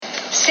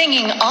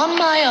singing On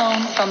My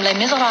Own from Les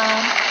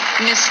Miserables,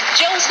 Miss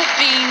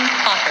Josephine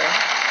Potter.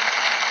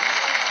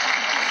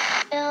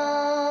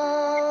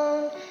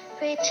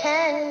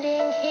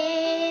 Pretending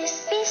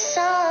he's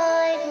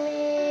beside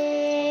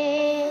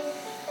me,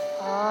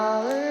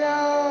 all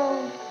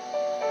alone,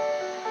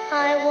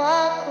 I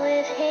walk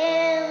with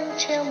him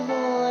till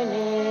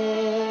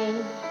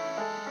morning.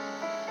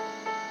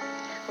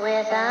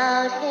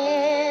 Without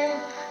him,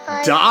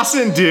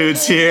 Dawson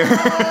dude's here.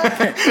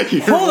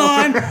 Hold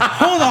on.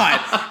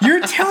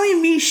 You're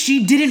telling me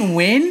she didn't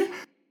win?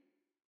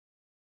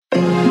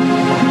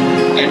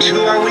 And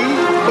who are we?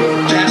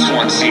 That's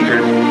one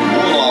secret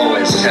we'll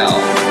always tell.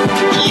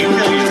 You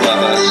know you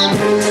love us.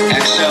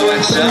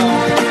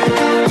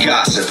 XOXO,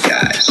 Gossip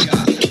Guys.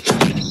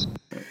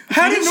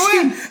 How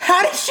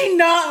did she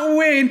not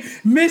win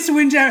Miss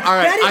Windjammer? All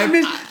right,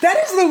 that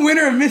is the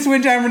winner of Miss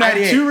Windjammer I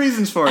 98. have two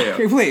reasons for you.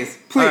 Okay, please,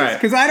 All right.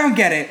 because I don't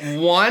get it.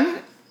 One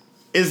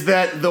is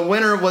that the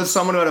winner was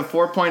someone who had a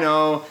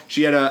 4.0.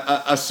 She had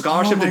a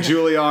scholarship to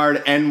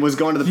Juilliard and was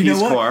going to the Peace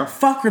Corps.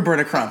 Fuck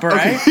Roberta Crump, all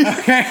right?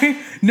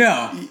 Okay?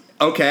 No.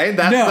 Okay,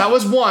 that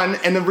was one.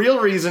 And the real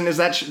reason is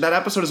that that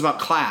episode is about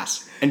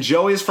class. And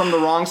Joey is from the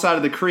wrong side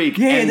of the creek,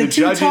 and the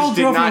judges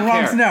did not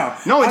care.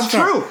 No, it's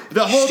true.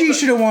 She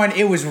should have won.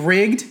 It was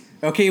rigged.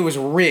 Okay, it was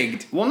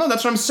rigged. Well, no,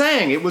 that's what I'm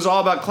saying. It was all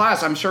about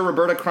class. I'm sure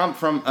Roberta Crump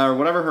from, or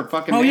whatever her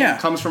fucking name,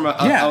 comes from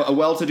a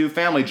well-to-do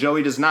family.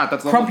 Joey does not.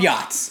 That's the Crump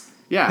Yachts.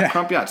 Yeah,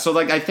 Crump Yachts. So,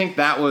 I think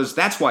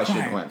that's why she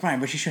didn't win. Fine,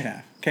 but she should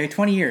have. Okay,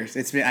 20 years.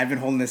 I've been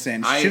holding this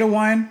in. She should have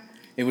won.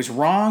 It was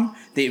wrong.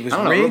 It was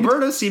rigged. I don't know.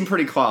 Roberta seemed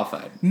pretty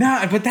qualified.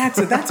 No, but that's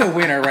a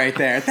winner right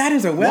there. That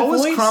is a What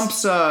was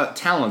Crump's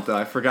talent, though?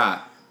 I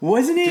forgot.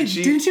 Wasn't it?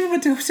 Didn't she have a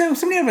baton?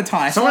 Somebody had a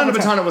baton. Someone had a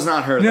baton. It was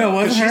not her. No, it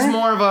wasn't her? She's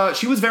more of a.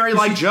 She was very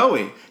like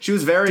Joey. She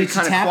was very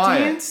kind of quiet.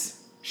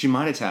 Dance? She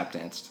might have tap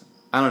danced.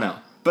 I don't know.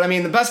 But I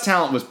mean, the best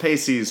talent was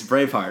Pacey's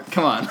Braveheart.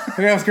 Come on.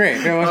 That was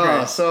great.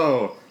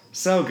 Oh,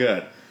 so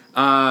good.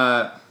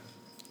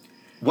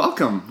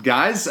 Welcome,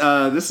 guys.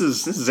 This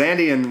is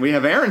Andy, and we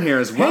have Aaron here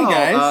as well.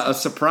 Hey, guys. A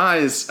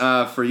surprise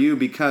for you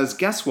because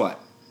guess what?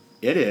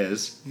 It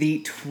is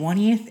the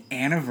 20th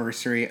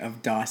anniversary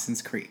of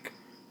Dawson's Creek.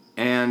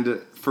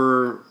 And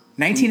for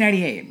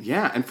 1998.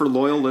 Yeah, and for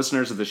loyal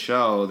listeners of the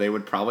show, they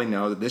would probably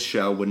know that this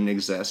show wouldn't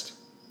exist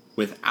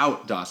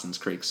without Dawson's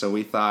Creek. So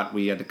we thought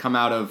we had to come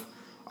out of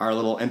our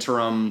little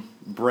interim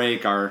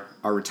break, our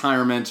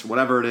retirement,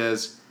 whatever it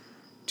is,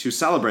 to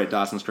celebrate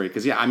Dawson's Creek.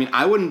 Because,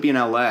 I wouldn't be in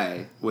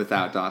LA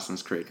without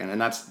Dawson's Creek, and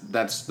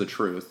that's the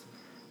truth.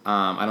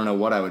 I don't know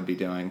what I would be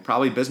doing.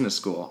 Probably business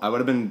school. I would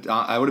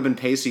have been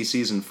Pacey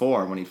season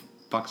 4 when he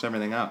fucks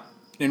everything up.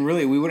 And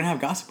really, we wouldn't have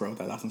Gossip Bro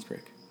without Dawson's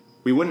Creek.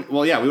 We wouldn't.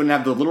 Well, we wouldn't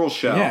have the literal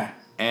show. Yeah.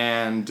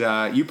 And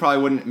you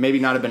probably wouldn't, maybe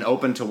not have been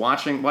open to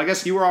watching. Well, I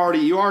guess you were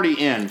already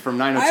in from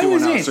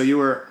 90210. So you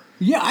were.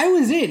 Yeah, I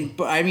was in,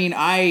 but I mean,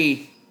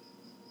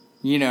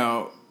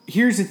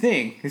 here's the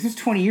thing. This is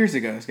 20 years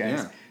ago, guys.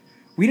 Yeah.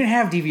 We didn't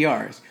have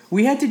DVRs.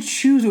 We had to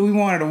choose what we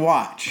wanted to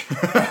watch.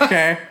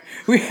 Okay.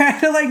 We had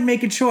to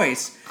make a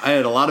choice. I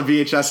had a lot of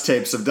VHS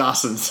tapes of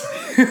Dawson's.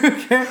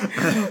 Okay.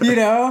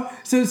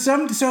 So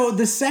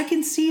the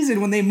second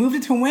season when they moved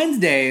it to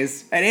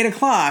Wednesdays at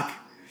 8:00,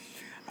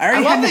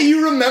 I love that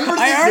you remember the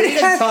date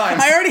and time.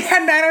 I already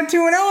had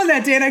 90210 on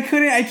that day, and I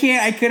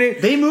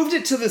couldn't. They moved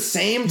it to the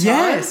same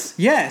time?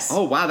 Yes.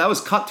 Oh wow, that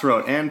was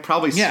cutthroat and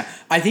probably. Yeah,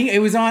 I think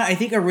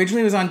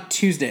originally it was on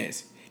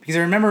Tuesdays because I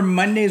remember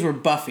Mondays were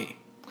Buffy.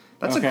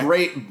 That's a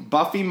great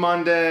Buffy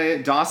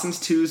Monday, Dawson's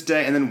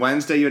Tuesday, and then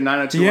Wednesday you had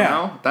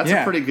 90210. That's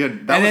a pretty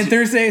good. Then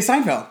Thursday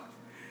Seinfeld.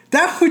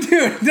 That's a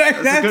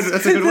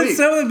good week.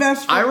 Some of the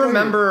best. I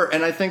remember,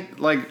 and I think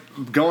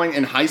going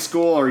in high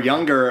school or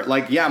younger,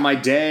 my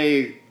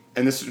day,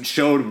 and this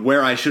showed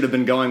where I should have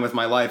been going with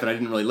my life, and I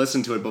didn't really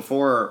listen to it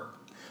before.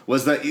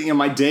 Was that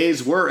my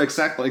days were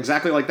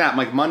exactly like that.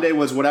 Monday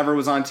was whatever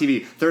was on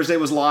TV. Thursday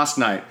was Lost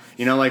Night.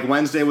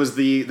 Wednesday was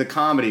the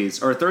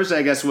comedies, or Thursday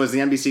I guess was the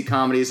NBC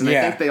comedies, and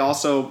I think they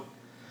also,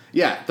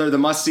 they're the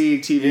must see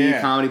TV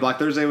comedy block.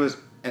 Thursday was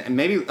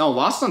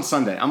Lost on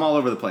Sunday. I'm all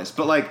over the place,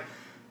 but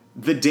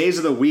the days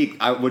of the week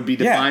I would be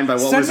defined by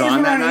what Sundays was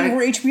on that night.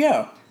 Sundays were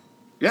HBO.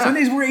 Yeah.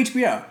 Sundays were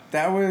HBO.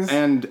 That was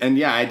and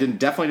I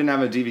definitely didn't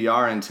have a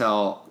DVR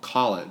until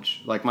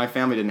college. My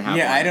family didn't have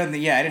one. I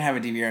didn't have a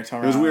DVR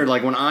until it was weird.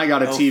 When I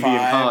got a TV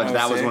in college, 05,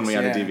 that was when we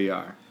had a 06,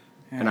 DVR,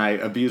 and I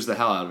abused the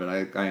hell out of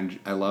it.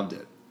 I loved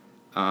it.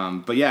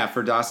 But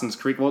for Dawson's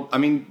Creek,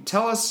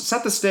 tell us,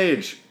 set the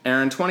stage,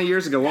 Aaron. 20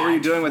 years ago, what were you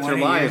doing with your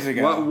life?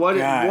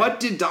 What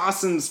did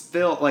Dawson's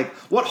fill?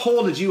 What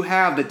hole did you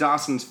have that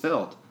Dawson's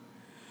filled?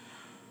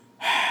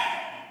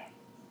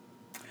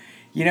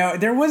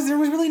 There was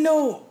really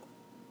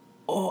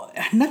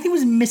nothing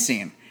was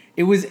missing.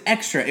 It was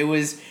extra. It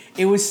was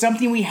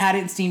something we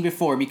hadn't seen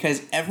before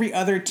because every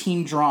other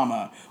teen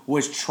drama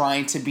was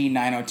trying to be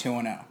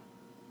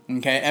 90210.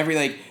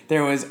 Okay?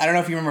 There was, I don't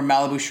know if you remember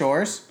Malibu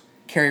Shores,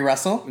 Carrie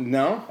Russell.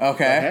 No.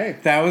 Okay. Hey.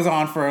 That was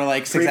on for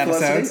 6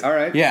 episodes. All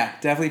right. Yeah,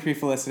 definitely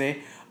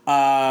pre-Felicity.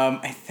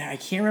 I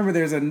can't remember.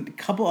 There's a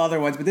couple other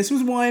ones, but this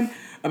was one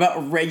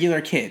about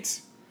regular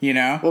kids. You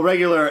know, Well,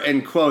 regular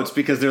in quotes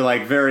because they're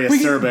like very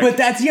acerbic. but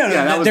that's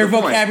that was their the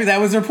point. vocabulary.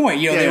 That was their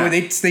point. You know, Yeah.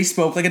 they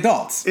spoke like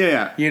adults.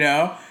 Yeah. You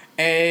know,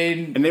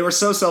 and And they were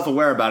so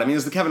self-aware about it. I mean, it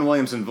was the Kevin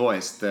Williamson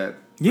voice that.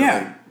 Yeah.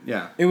 Really,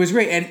 yeah. it was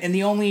great. And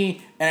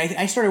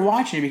I started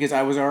watching it because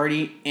I was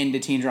already into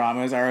teen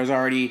dramas. I was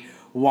already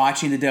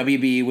watching the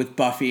WB with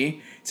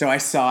Buffy, so I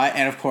saw it.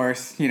 And of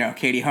course, you know,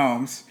 Katie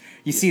Holmes.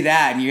 You see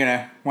that, and you're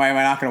gonna. Why am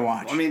I not gonna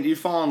watch? I mean, you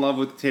fall in love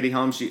with Katie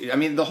Holmes.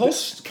 The whole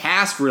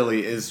cast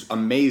really is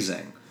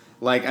amazing.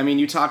 Like, I mean,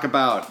 you talk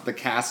about the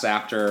cast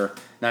after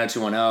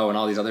 90210 and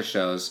all these other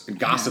shows. And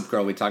Gossip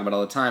Girl, we talk about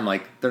all the time.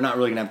 Like, they're not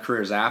really going to have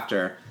careers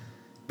after.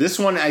 This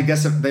one, I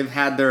guess they've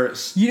had their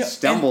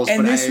stumbles.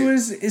 And but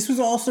this was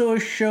also a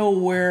show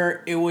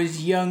where it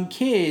was young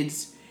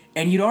kids,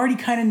 and you'd already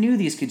kind of knew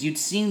these kids. You'd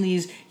seen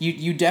these.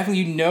 You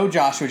definitely know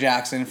Joshua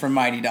Jackson from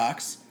Mighty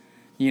Ducks.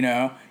 You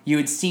know, you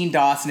had seen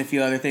Dawson, a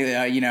few other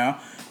things. You know,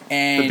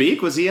 and The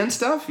Beak, was he in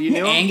stuff? You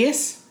knew him?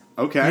 Angus.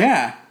 Okay.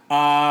 Yeah.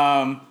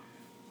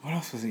 What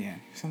else was he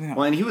in? Something else.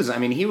 Well, and he was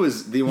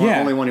the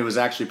only one who was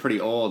actually pretty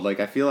old. Like,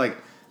 I feel like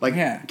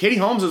Katie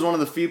Holmes was one of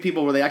the few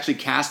people where they actually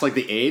cast, like,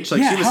 the age.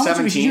 Like, she was how old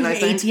 17, I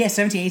think. 18, yeah,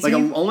 17, 18.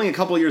 Like, only a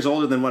couple years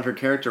older than what her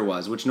character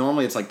was, which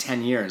normally it's, like,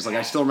 10 years. Like,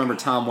 I still remember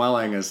Tom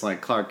Welling as,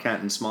 like, Clark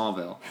Kent in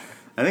Smallville.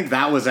 I think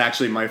that was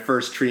actually my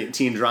first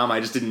teen drama. I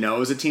just didn't know it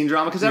was a teen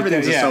drama because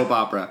everything's a soap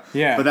opera.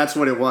 Yeah. But that's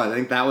what it was. I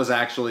think that was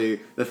actually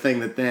the thing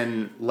that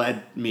then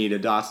led me to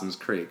Dawson's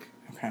Creek.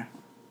 Okay.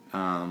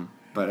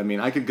 But I mean,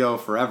 I could go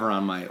forever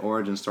on my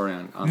origin story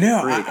on No,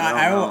 the Creek.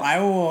 I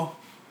will.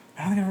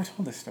 I don't think I ever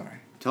told this story.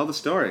 Tell the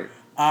story.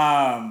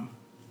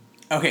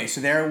 Okay,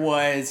 so it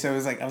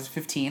was like I was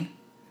 15.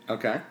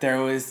 Okay.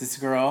 There was this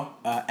girl,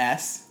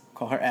 S.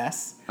 Call her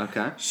S.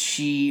 Okay.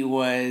 She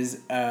was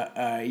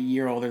a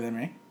year older than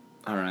me.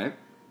 All right.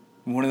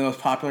 One of the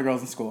most popular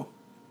girls in school.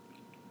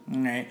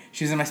 All right.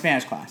 She was in my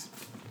Spanish class.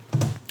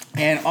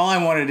 And all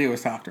I wanted to do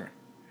was talk to her.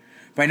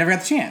 But I never got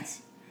the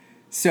chance.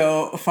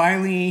 So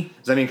finally...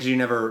 Does that mean because you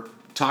never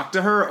talked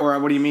to her? Or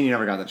what do you mean you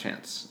never got the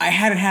chance? I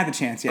hadn't had the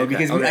chance yet. Okay,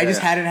 Because okay, I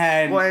just hadn't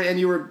had... Well, and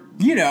you were...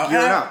 You know...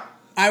 Geared up.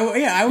 I was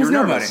were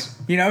nobody. nervous.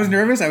 You know, I was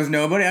nervous. I was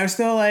nobody. I was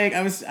still like...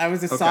 I was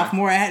a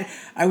sophomore.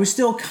 I was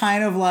still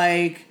kind of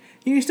like...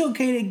 You're still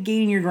kind of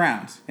gaining your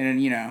grounds.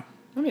 And, you know...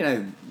 I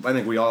mean, I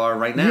think we all are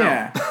right now.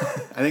 Yeah.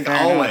 I think Fair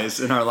always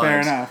enough. in our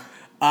lives. Fair enough.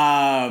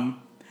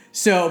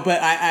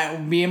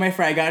 But me and my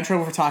friend, I got in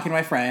trouble for talking to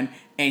my friend,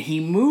 and he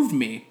moved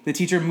me. The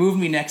teacher moved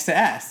me next to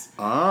S.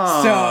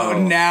 Oh.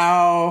 So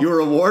now... You were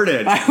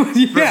rewarded for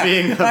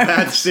being a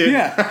bad student.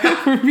 Yeah,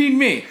 for being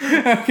me.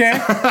 Okay?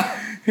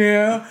 You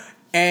know?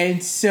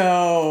 And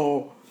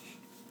so...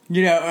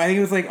 You know, I think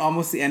it was like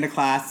almost the end of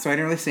class, so I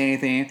didn't really say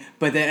anything.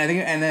 But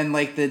then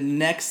like the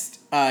next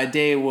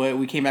day,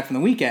 we came back from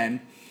the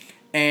weekend,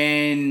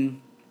 and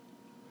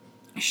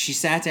she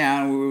sat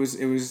down.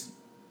 It was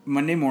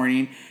Monday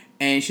morning,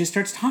 and she just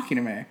starts talking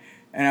to me,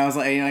 and I was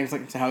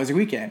like, so how was your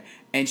weekend?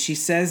 And she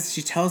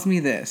tells me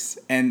this,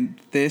 and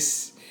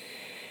this,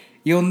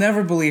 you'll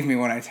never believe me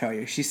when I tell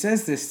you. She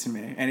says this to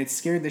me, and it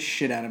scared the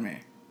shit out of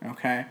me.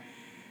 Okay,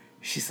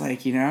 she's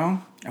like, you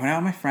know, I went out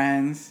with my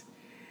friends.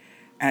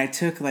 And I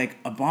took like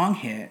a bong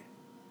hit.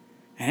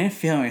 I didn't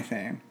feel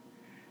anything.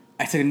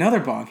 I took another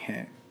bong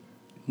hit.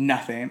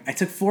 Nothing. I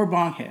took 4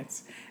 bong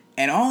hits.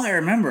 And all I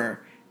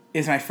remember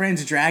is my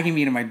friends dragging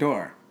me to my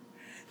door.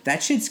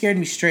 That shit scared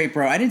me straight,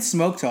 bro. I didn't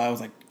smoke till I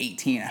was like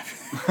 18 Okay.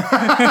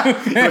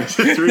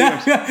 3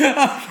 years.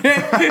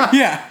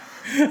 Yeah.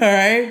 All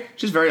right.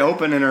 She's very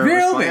open in her Very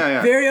response. open.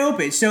 Yeah. Very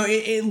open. So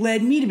it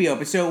led me to be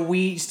open. So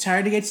we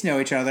started to get to know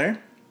each other.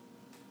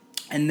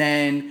 And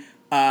then...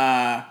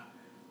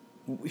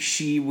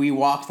 we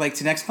walked like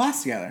to next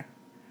class together.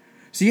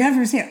 So you have to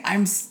understand,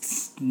 I'm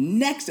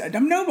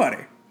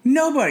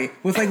nobody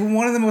with like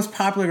one of the most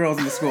popular girls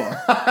in the school.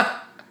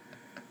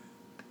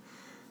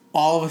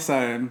 All of a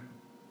sudden,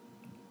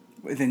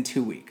 within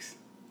 2 weeks,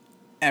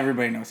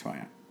 everybody knows who I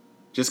am.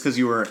 Just because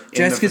you were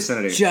in the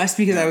vicinity. Just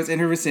because I was in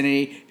her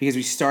vicinity, because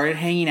we started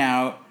hanging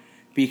out,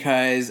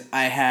 because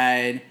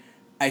I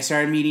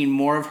started meeting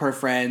more of her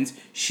friends.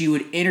 She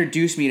would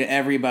introduce me to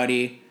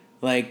everybody.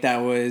 Like, that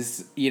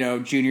was, you know,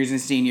 juniors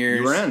and seniors.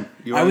 You were in.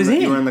 You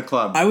were in the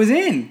club. I was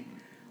in.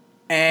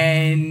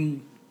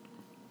 And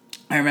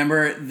I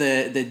remember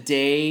the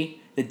day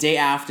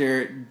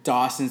after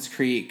Dawson's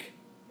Creek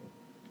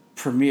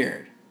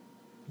premiered,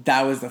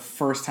 that was the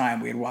first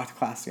time we had walked to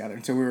class together.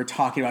 And so we were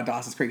talking about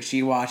Dawson's Creek.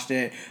 She watched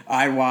it.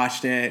 I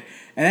watched it.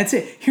 And that's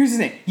it. Here's the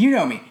thing. You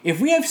know me. If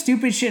we have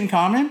stupid shit in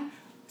common,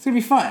 it's going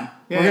to be fun.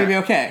 Yeah. We're going to be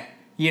okay.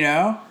 You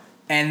know?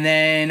 And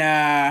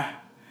then...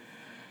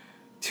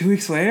 2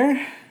 weeks later,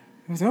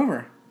 it was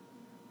over.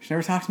 She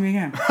never talked to me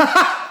again.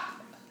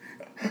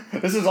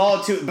 This is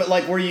all too... But,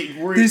 like, were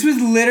you... This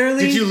was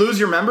literally... Did you lose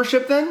your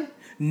membership then?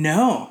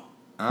 No.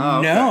 Oh,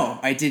 okay. No,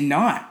 I did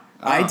not.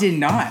 I did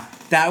not.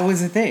 That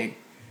was the thing.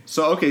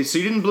 So, okay, so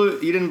you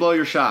didn't blow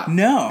your shot?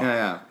 No.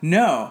 Yeah.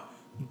 No.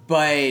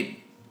 But...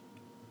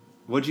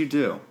 What'd you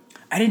do?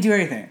 I didn't do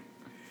anything.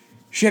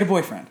 She had a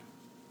boyfriend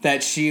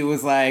that she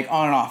was, like,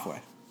 on and off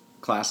with.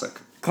 Classic.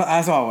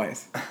 As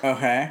always.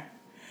 Okay.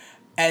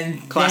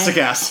 And Classic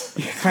then, ass.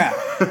 crap.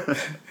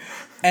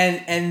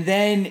 and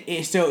then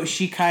so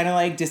she kind of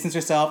like distanced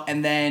herself,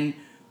 and then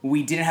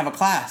we didn't have a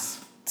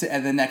class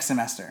the next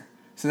semester.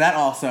 So that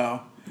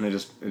also And it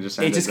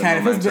just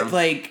kind of feels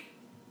like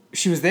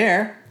she was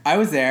there, I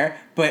was there,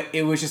 but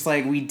it was just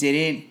like we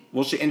didn't.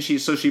 Well,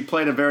 she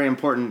played a very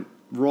important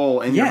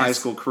role in your high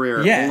school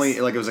career. Yes. Only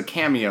like it was a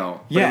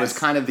cameo, but it was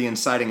kind of the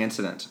inciting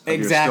incident of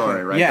your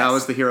story, right? Yes. That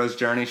was the hero's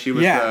journey. She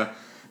was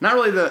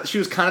she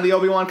was kind of the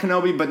Obi-Wan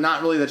Kenobi, but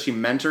not really that she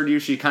mentored you.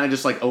 She kind of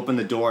just like opened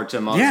the door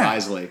to Mos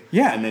Eisley.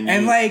 Yeah. And then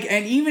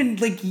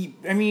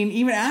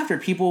even after,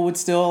 people would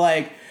still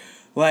like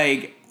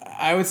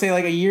I would say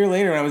like a year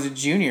later when I was a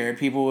junior,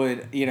 people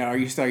would, are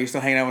you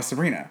still hanging out with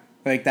Sabrina?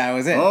 Like that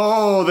was it.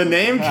 Oh, the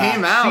name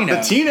came out.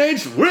 The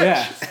teenage witch.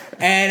 Yeah.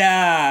 And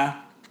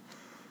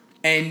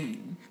and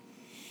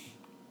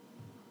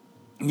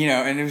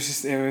it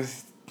was that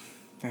was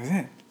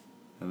it.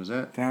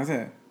 That was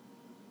it.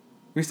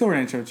 We still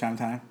ran into Chime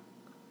Time,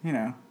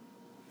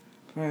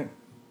 but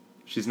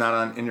she's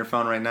not in your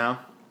phone right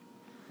now.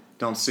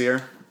 Don't see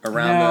her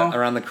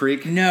around the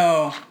creek.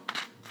 No.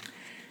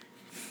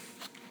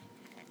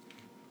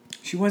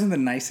 She wasn't the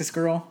nicest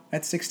girl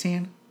at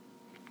 16.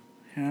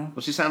 Well,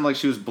 she sounded like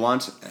she was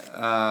blunt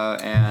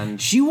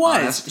and she was.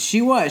 honest.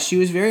 She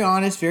was very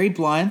honest, very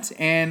blunt,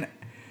 and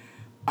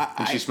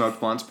she smoked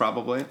blunts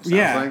probably. Sounds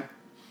like.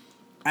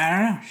 I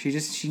don't know.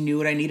 She knew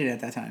what I needed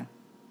at that time.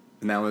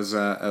 And that was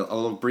a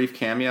little brief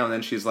cameo, and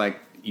then she's like,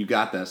 "You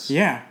got this."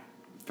 Yeah.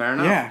 Fair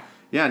enough. Yeah.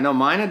 Yeah. No,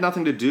 mine had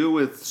nothing to do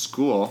with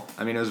school.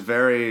 I mean, it was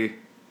very.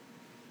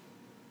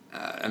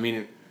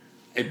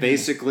 It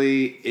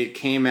basically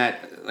came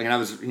at like, and I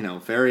was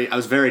I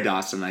was very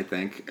Dawson. I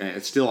think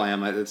still I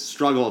am. It's a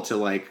struggle to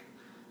like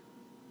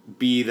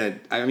be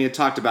that. I mean, I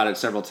talked about it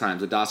several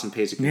times. The Dawson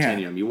Pacey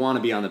continuum. You want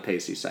to be on the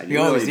Pacey side.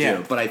 You really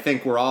do. But I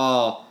think we're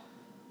all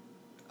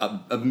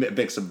a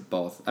mix of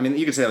both. I mean,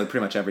 you could say that with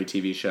pretty much every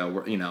TV show.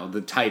 Where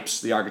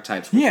the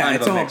archetypes. We're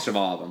kind of a mix of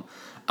all of them.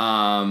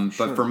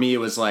 But for me, it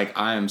was like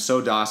I am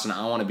so Dawson.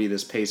 I want to be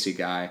this Pacey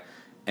guy.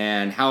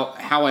 And how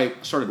I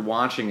started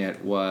watching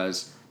it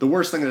was the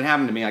worst thing that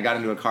happened to me. I got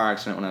into a car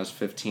accident when I was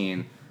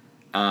 15.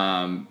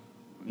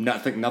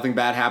 Nothing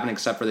bad happened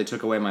except for they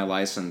took away my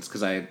license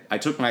because I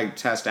took my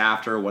test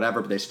after or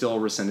whatever, but they still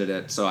rescinded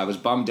it. So I was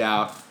bummed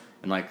out,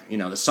 and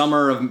the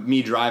summer of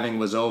me driving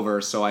was over.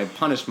 So I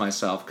punished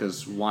myself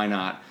because why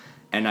not?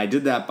 And I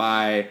did that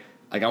by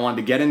I wanted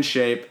to get in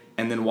shape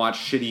and then watch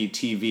shitty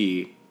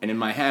TV. And in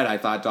my head, I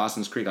thought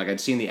Dawson's Creek. Like I'd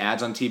seen the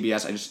ads on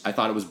TBS. I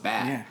thought it was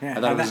bad. Yeah.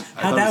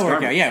 How'd that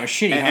work out? Yeah, it was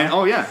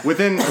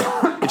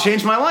shitty. It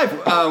changed my life.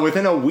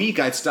 Within a week,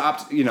 I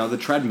stopped, the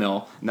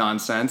treadmill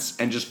nonsense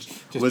and just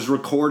was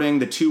recording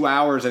the 2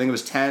 hours. I think it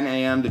was 10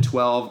 a.m. to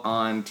 12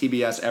 on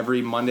TBS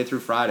every Monday through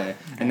Friday,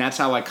 and that's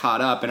how I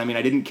caught up. And I mean,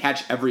 I didn't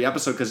catch every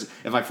episode because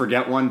if I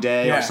forget one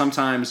day, or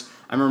sometimes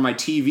I remember my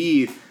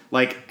TV.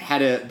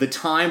 Had the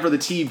time for the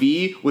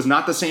TV was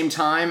not the same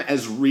time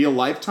as real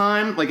life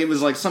time. It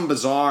was some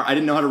bizarre. I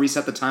didn't know how to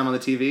reset the time on the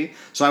TV,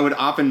 so I would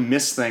often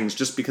miss things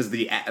just because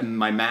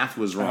my math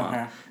was wrong.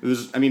 Okay. It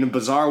was, a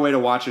bizarre way to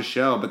watch a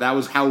show, but that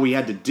was how we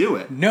had to do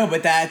it. No,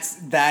 but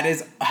that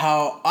is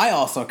how I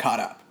also caught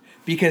up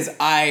because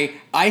I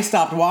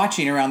stopped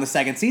watching around the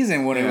second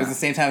season when it was the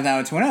same time as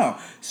 90210.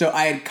 So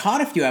I had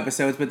caught a few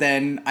episodes, but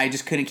then I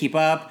just couldn't keep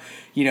up.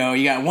 You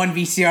got one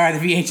VCR,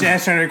 the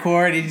VHS trying to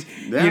record, and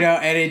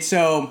it's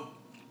so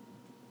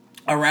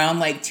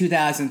around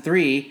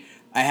 2003,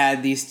 I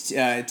had these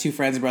two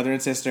friends, brother and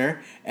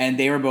sister, and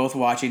they were both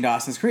watching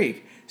Dawson's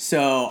Creek.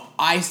 So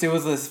it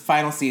was the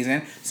final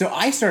season, so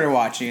I started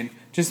watching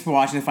the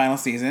final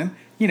season.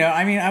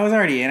 I was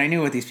already in. I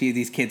knew what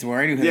these kids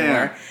were. I knew who they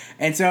were,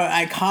 and so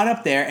I caught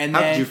up there. And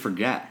how could you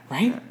forget?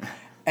 Right,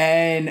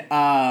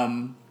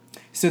 and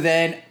so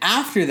then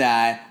after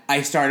that,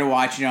 I started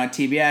watching it on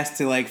TBS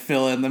to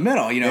fill in the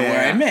middle,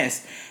 where I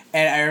missed.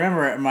 And I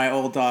remember my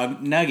old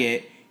dog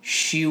Nugget.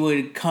 She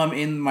would come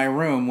in my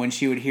room when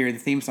she would hear the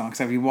theme song,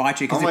 so I'd be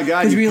watching. Oh my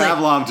god, you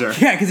Pavloved her.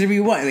 Yeah, because it'd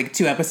be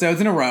 2 episodes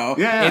in a row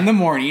in the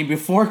morning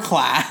before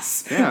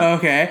class. Yeah.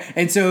 Okay,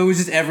 and so it was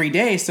just every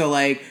day.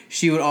 So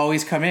she would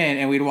always come in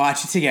and we'd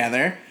watch it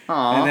together.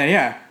 Aww. And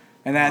then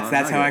and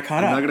that's how I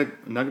caught up.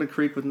 Nugget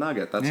Creek with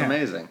Nugget. That's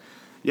amazing.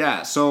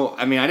 Yeah, so,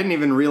 I didn't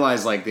even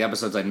realize, the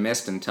episodes I'd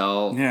missed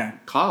until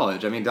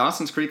college.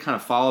 Dawson's Creek kind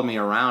of followed me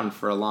around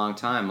for a long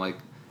time.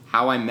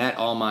 How I met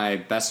all my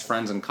best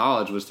friends in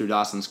college was through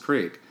Dawson's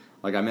Creek.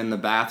 I'm in the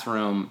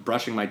bathroom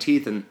brushing my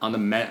teeth, and on the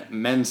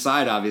men's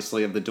side,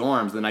 obviously, of the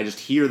dorms, then I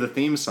just hear the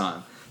theme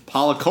song.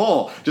 Paula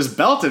Cole just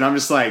belted. I'm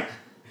just like,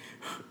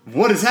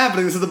 what is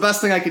happening? This is the best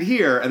thing I could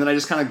hear. And then I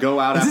just kind of go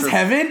out after. Is this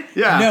heaven?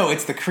 Yeah. No,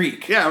 it's the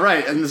creek. Yeah,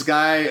 right. And this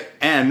guy,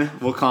 N,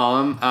 we'll call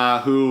him,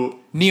 who...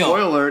 Neil.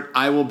 Spoiler alert,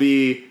 I will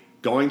be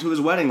going to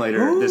his wedding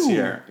later this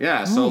year.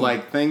 Yeah, so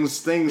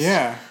things.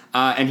 Yeah.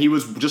 And he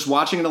was just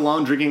watching it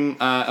alone, drinking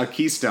a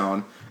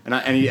Keystone,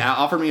 and he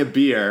offered me a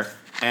beer,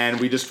 and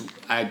we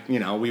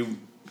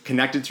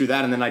connected through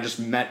that, and then I just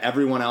met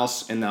everyone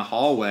else in the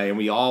hallway, and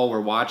we all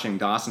were watching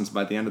Dawson's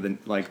by the end of the,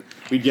 like,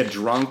 we'd get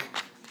drunk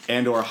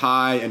and or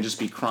high and just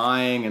be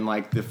crying, and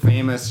like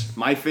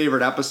my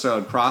favorite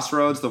episode,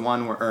 Crossroads, the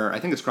one where, or I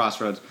think it's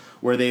Crossroads,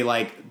 where they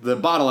like the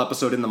bottle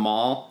episode in the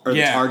mall, or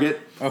the Target,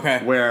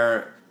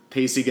 where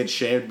Pacey gets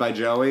shaved by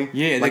Joey.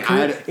 Yeah, like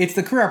it's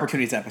the career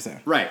opportunities episode.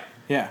 Right.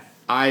 Yeah.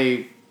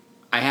 I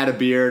had a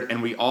beard,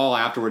 and we all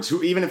afterwards,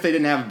 even if they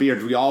didn't have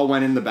beards, we all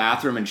went in the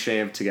bathroom and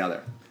shaved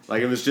together.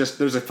 Like, it was just,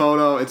 there's a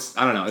photo. It's,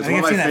 I don't know. It's one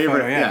of my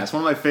favorite. Photo, yeah, it's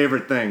one of my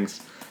favorite things.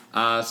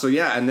 So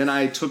yeah, and then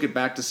I took it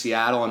back to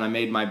Seattle, and I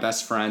made my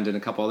best friend and a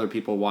couple other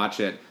people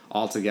watch it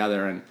all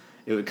together, and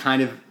it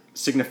kind of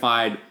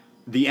signified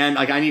the end.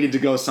 Like, I needed to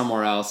go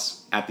somewhere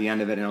else at the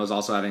end of it, and I was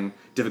also having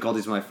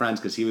difficulties with my friends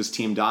because he was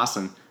Team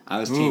Dawson, I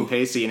was Team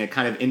Pacey, and it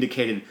kind of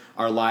indicated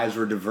our lives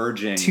were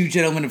diverging. Two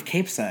Gentlemen of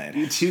Cape Side.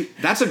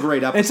 That's a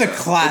great episode. It's a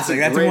classic.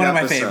 That's one of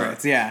my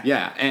favorites. Yeah.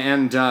 Yeah,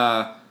 and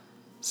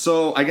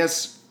so I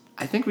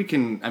think we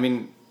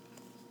can.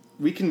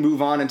 We can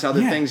move on into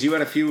other things. You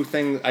had a few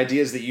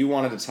ideas that you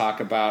wanted to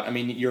talk about. I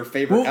mean, your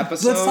favorite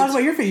episodes. Let's talk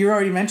about your favorite. You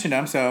already mentioned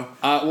them, so.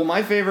 Well,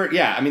 my favorite,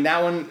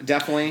 that one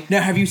definitely.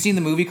 Now, have you seen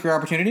the movie Career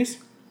Opportunities?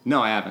 No,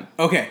 I haven't.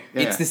 Okay,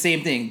 it's the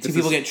same thing. Two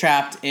people get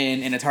trapped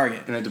in a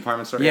Target. In a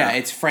department store? Yeah,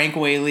 it's Frank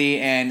Whaley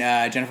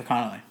and Jennifer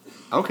Connelly.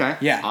 Okay.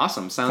 Yeah.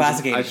 Awesome. Sounds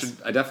classic like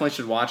 80s. I definitely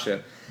should watch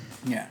it.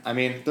 Yeah. I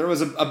mean, there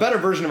was a better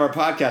version of our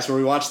podcast where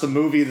we watched the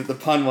movie that the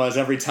pun was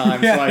every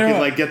time, so I could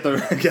like get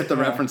the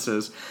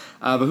references.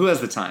 But who has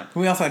the time?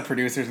 We also had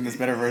producers in this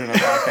better version of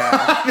our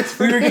podcast.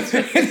 We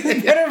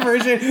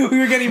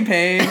were getting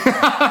paid.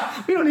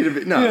 We don't need to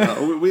be.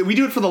 No. We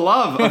do it for the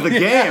love of the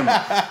game,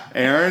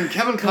 Aaron.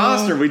 Kevin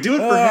Costner. We do it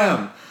for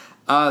him.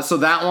 So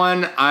that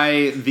one,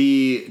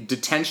 the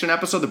detention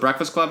episode, the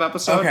Breakfast Club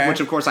episode, which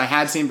of course I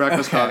had seen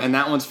Breakfast Club, and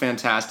that one's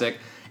fantastic.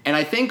 And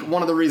I think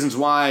one of the reasons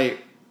why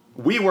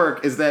we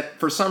work is that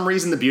for some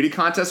reason the beauty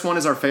contest one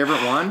is our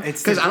favorite one,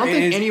 because I don't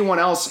think anyone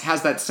else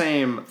has that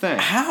same thing.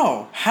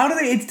 How do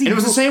they? It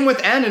was the same with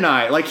N and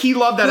I. Like, he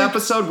loved that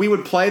episode. We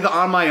would play the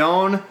On My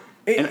Own.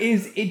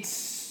 It's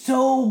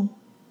so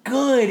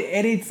good,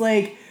 and it's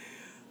like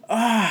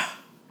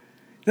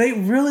the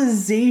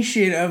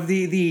realization of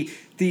the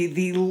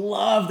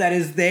love that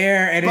is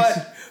there, and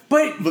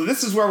but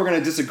this is where we're going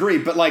to disagree.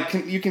 But like,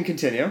 you can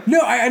continue.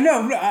 No, I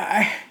know.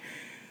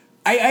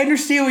 I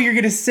understand what you're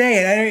going to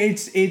say,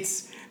 and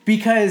it's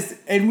because,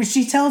 and when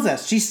she tells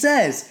us, she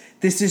says,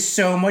 this is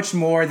so much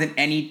more than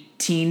any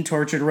teen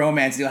tortured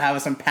romance you'll have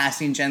with some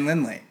passing Jen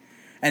Lindley.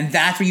 And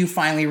that's what you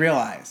finally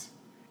realize.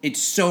 It's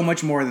so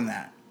much more than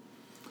that.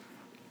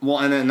 Well,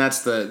 and then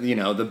that's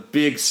the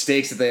big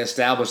stakes that they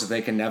establish that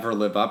they can never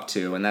live up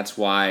to, and that's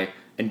why,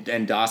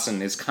 and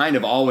Dawson is kind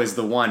of always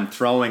the one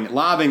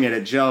lobbing it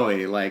at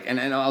Joey, like, and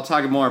I'll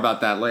talk more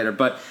about that later,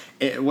 but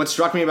what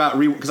struck me about,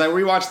 because I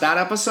rewatched that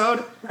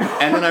episode,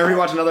 and then I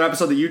rewatched another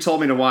episode that you told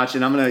me to watch,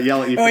 and I'm going to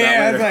yell at you for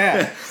that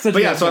later.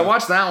 But so I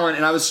watched that one,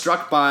 and I was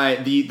struck by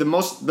the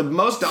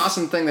most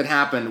Dawson thing that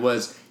happened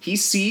was he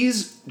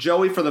sees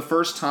Joey for the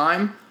first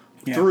time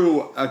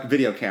through a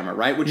video camera,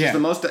 right? Which is the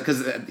most,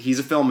 because he's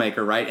a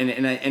filmmaker, right?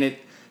 And it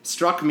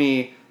struck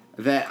me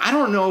that I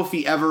don't know if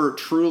he ever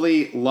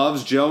truly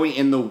loves Joey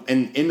in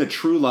the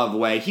true love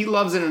way. He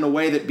loves it in a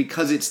way that,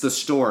 because it's the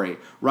story,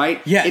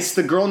 right? Yes. It's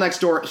the girl next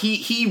door.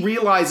 He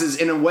realizes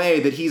in a way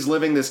that he's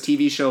living this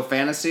TV show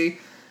fantasy.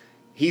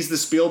 He's the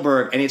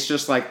Spielberg, and it's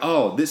just like,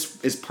 oh,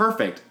 this is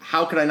perfect.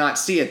 How could I not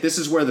see it? This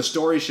is where the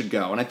story should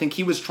go. And I think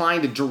he was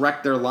trying to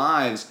direct their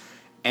lives,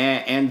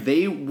 and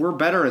they were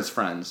better as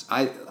friends.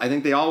 I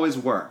think they always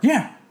were.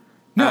 Yeah.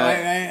 No,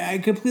 I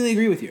completely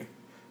agree with you.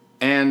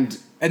 And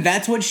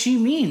that's what she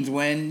means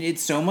when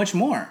it's so much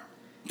more.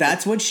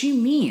 That's what she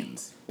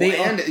means.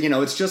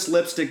 It's just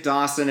lipstick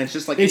Dawson. It's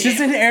just like it's just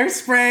an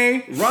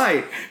hairspray,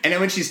 right? And then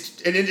when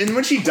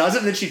she does it,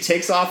 and then she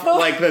takes off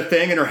like the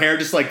thing, and her hair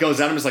just like goes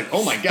out. I'm just like,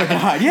 oh my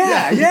god,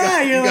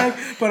 You're like,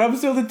 but I'm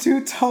still the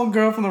too tall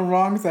girl from the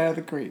wrong side of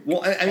the creek.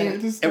 Well, I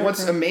mean, and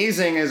what's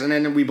amazing is, and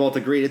then we both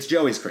agreed, it's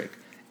Joey's Creek.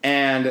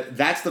 And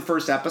that's the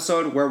first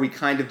episode where we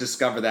kind of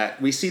discover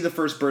that. We see the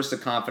first burst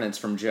of confidence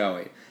from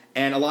Joey.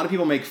 And a lot of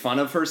people make fun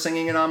of her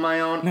singing it on my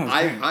own. No,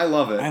 I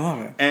love it. I love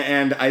it.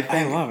 And I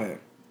think... I love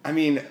it. I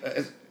mean,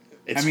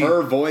 it's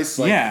her voice.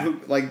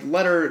 Like,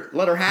 let her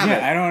have it.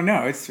 Yeah, I don't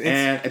know.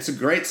 And it's a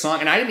great song.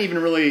 And I didn't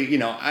even really,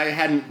 I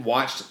hadn't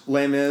watched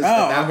Les Mis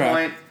at that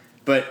point.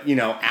 But,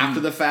 after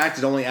the fact,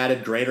 it only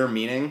added greater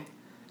meaning.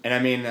 And I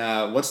mean,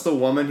 what's the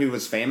woman who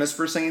was famous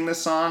for singing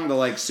this song?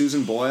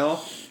 Susan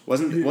Boyle?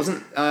 Wasn't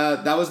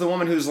that was the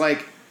woman who's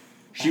like,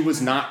 she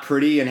was not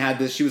pretty and had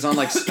this, she was on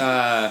like,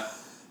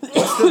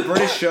 what's the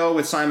British show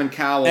with Simon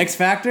Cowell? X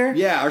Factor?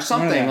 Yeah, or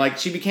something. Like,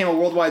 she became a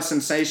worldwide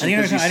sensation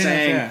because she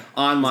sang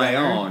On My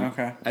Own.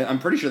 Okay. I'm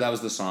pretty sure that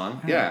was the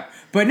song. Yeah.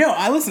 But no,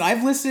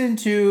 I've listened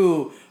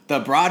to the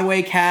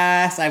Broadway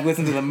cast. I've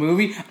listened to the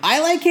movie. I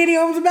like Katie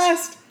Holmes the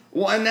best.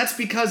 Well, and that's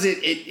because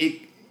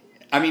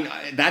I mean,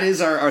 that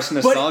is our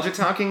nostalgia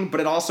talking, but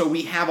it also,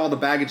 we have all the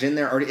baggage in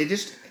there. Or it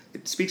just...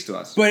 it speaks to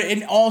us. But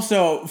and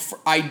also,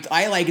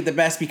 I like it the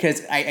best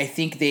because I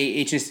think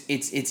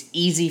it's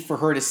easy for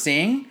her to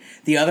sing.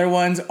 The other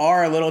ones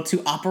are a little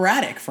too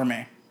operatic for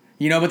me.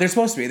 You know, but they're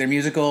supposed to be. They're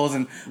musicals,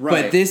 and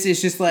Right. but this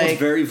is just like It's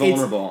very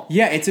vulnerable.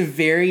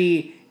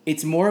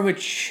 It's more of a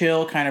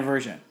chill kind of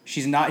version.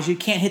 She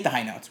can't hit the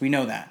high notes. We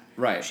know that.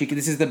 Right.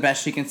 This is the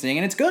best she can sing,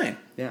 and it's good.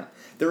 Yeah.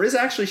 There is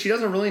actually, she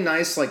does a really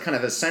nice, like, kind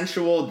of a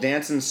sensual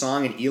dancing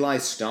song in Eli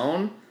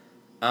Stone,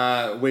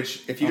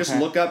 which, if you just Okay.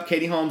 look up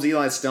Katie Holmes,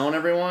 Eli Stone,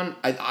 everyone,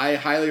 I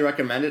highly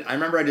recommend it. I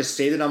remember I just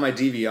saved it on my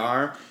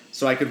DVR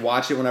so I could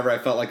watch it whenever I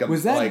felt like a...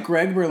 Was that like,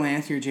 Greg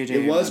Berlanti or J.J.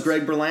 It was Abrams?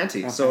 Greg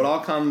Berlanti, so Okay. it all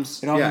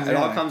comes... It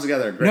all comes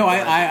together. Greg No,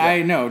 Berlanti,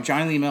 I know.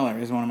 Johnny Lee Miller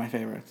is one of my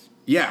favorites.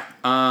 Yeah.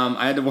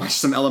 I had to watch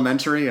some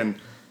Elementary and...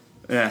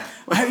 Yeah.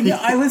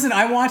 Listen.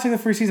 I watched like the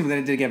first season, but then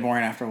it did get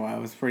boring after a while.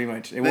 It was pretty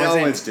much. They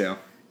always do.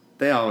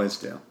 They always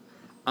do.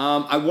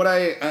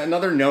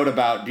 Another note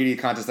about Beauty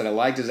Contest that I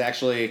liked is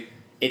actually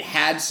it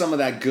had some of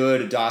that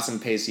good Dawson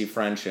Pacey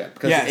friendship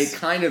because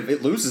Yes.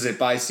 it loses it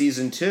by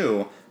season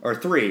 2 or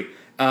 3.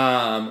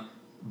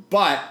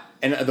 But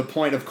the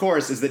point, of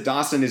course, is that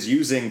Dawson is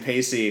using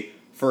Pacey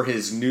for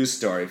his news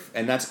story,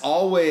 and that's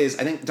always,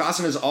 I think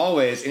Dawson is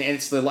always, and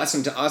it's the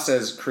lesson to us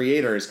as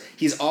creators.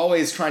 He's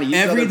always trying to use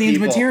other Everything's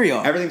people.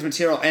 material. Everything's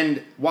material,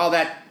 and while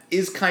that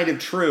is kind of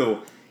true,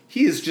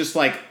 he is just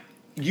like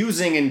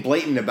using and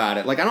blatant about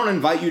it. Like, I don't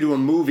invite you to a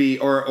movie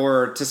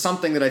or to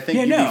something that I think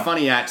you'd be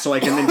funny at so I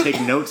can then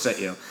take notes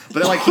at you.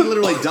 But like, he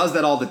literally does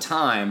that all the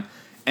time.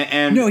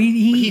 And No,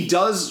 he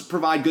does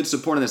provide good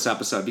support in this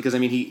episode because, I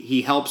mean,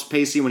 he helps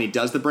Pacey when he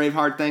does the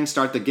Braveheart thing,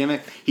 start the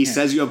gimmick. He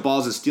says you have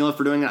balls to steal it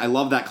for doing it. I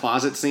love that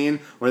closet scene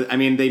where, I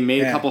mean, they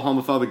made a couple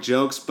homophobic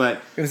jokes,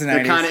 but It was the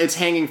they're 90s. it's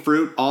hanging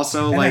fruit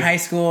also. And like in high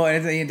school,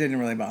 it didn't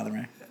really bother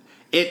me.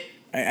 it.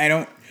 I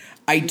don't.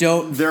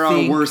 There are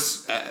think,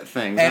 worse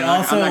things. And I'm not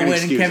also, gonna when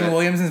excuse Kevin it.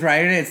 Williams is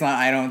writing it, it's not.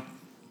 I don't.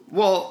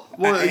 Well,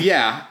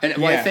 yeah,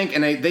 and I think,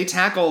 and they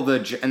tackle we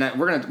have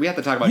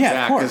to talk about Yeah,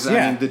 Jack of course.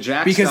 I mean, the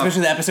Jack because stuff,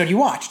 especially the episode you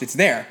watched, it's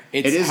there.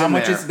 It's it is how in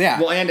much there. it's there.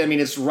 Well, and I mean,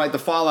 it's right. The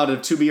fallout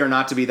of To Be or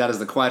Not to Be, that is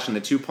the question.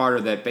 The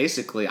two-parter that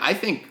basically I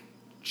think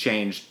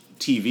changed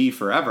TV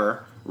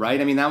forever. Right?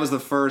 I mean, that was the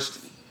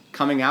first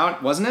coming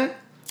out, wasn't it?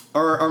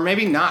 Or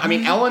maybe not. I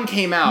mean, Ellen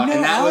came out, No,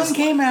 and that Ellen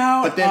came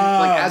out, But then,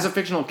 like, as a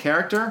fictional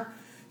character,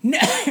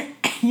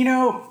 you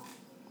know,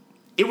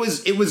 it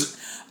was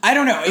I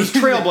don't know. it was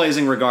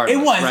trailblazing regardless.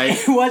 It was. right?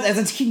 It was as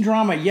a teen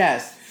drama.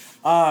 Yes.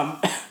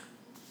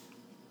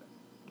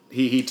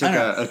 He took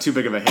a too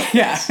big of a hit.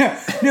 Yeah.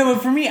 No,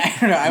 but for me, I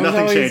don't know. I was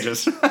Nothing always,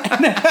 changes.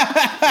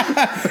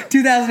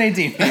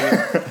 2018.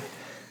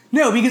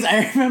 No, because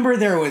I remember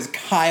there was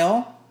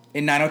Kyle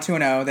in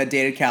 90210 that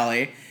dated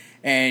Callie,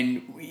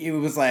 and it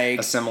was like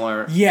A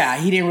similar. yeah,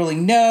 he didn't really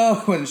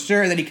know, wasn't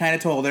sure. That he kind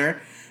of told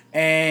her,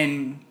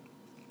 and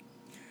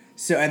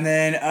so and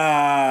then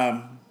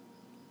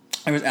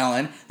it was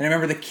Ellen. Then I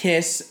remember the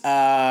kiss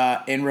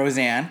in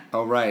Roseanne.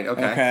 Oh right.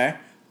 Okay.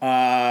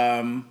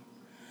 Okay.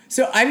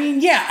 So I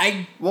mean,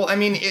 yeah, Well, I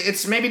mean,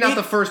 it's maybe not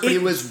the first, but it-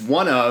 it was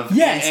one of.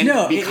 Yes, and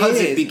no, it because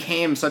it is.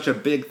 became such a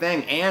big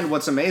thing. And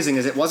what's amazing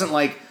is it wasn't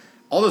like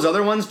all those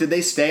other ones. Did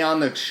they stay on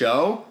the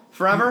show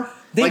forever?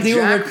 They Like were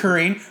Jack-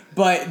 recurring,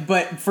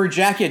 but for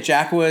Jack, yeah,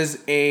 Jack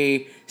was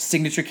a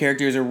signature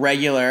character, was a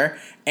regular,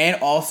 and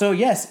also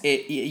yes,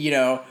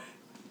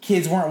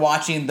 kids weren't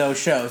watching those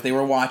shows; they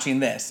were watching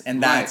this,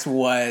 and that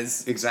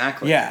was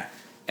Exactly. yeah,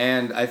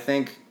 And I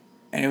think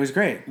and it was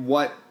great.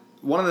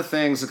 one of the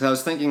things, because I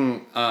was thinking,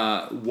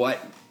 what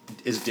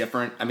is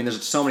different? I mean,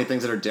 there's so many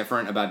things that are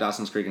different about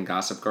Dawson's Creek and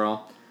Gossip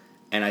Girl,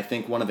 and I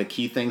think one of the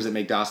key things that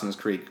make Dawson's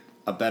Creek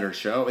a better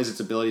show is its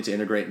ability to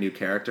integrate new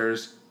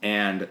characters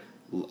and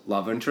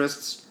love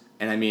interests.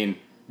 And I mean,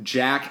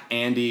 Jack,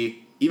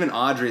 Andy, even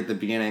Audrey at the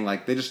beginning,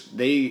 like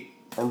they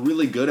are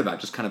really good about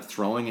just kind of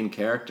throwing in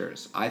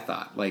characters. I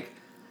thought, like,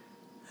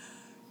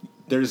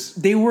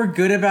 They were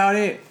good about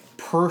it.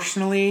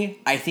 Personally,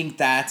 I think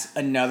that's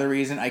another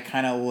reason I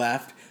kind of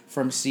left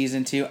from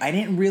season 2. I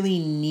didn't really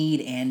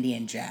need Andy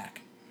and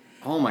Jack.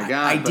 oh my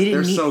god, but didn't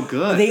they're need, so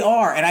good. They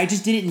are, and I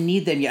just didn't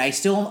need them yet.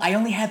 I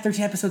only had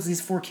 13 episodes of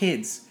these 4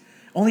 kids.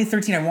 Only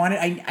 13.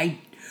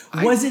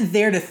 I wasn't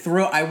there to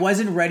throw. I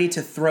wasn't ready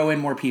to throw in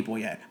more people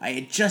yet. I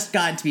had just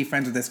gotten to be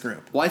friends with this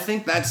group. Well, I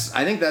think that's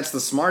the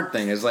smart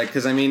thing is like,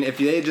 because I mean, if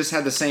they just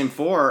had the same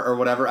 4 or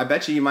whatever, I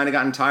bet you might have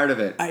gotten tired of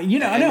it. I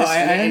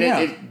know.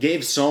 It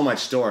gave so much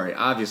story.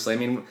 Obviously, I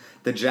mean,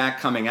 the Jack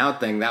coming out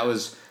thing, that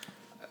was.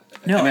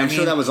 No, I'm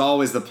sure that was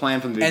always the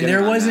plan from the beginning. And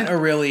there on wasn't that. a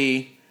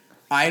really.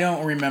 I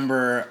don't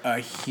remember a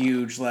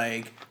huge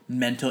like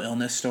mental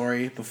illness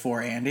story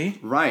before Andy.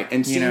 Right,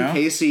 and seeing know?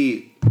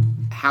 Casey,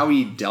 how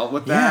he dealt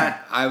with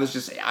that, I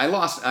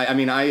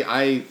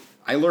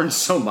learned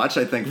so much.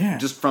 I think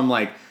just from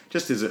like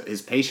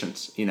his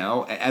patience,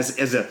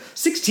 as a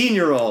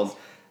 16-year-old,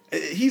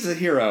 he's a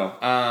hero.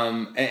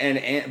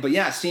 But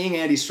yeah, seeing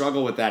Andy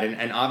struggle with that,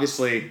 and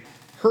obviously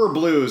her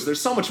blues.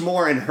 There's so much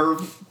more in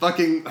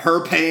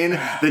her pain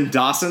than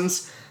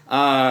Dawson's.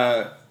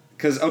 So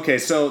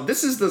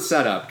this is the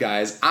setup,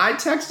 guys. I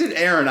texted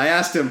Aaron. I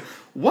asked him,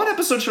 what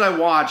episode should I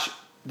watch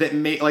that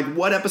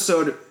what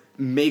episode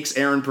makes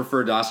Aaron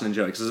prefer Dawson and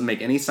Joey? Because it doesn't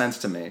make any sense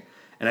to me.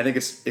 And I think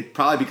it's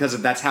probably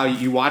because that's how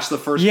you watched the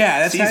first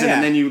season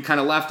and then you kind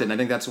of left it. And I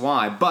think that's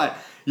why. But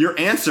your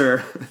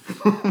answer,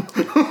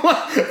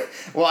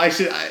 well,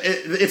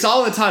 it's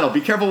all in the title.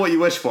 Be careful what you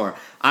wish for.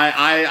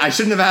 I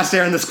shouldn't have asked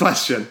Aaron this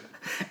question.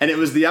 And it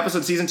was the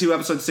season 2,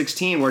 episode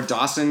 16, where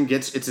Dawson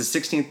it's his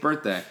 16th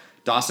birthday.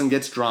 Dawson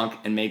gets drunk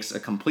and makes a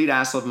complete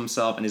ass of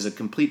himself and is a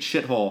complete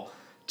shithole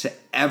to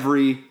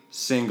every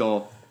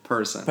single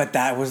person. But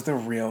that was the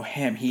real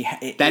him.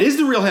 That is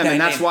the real him,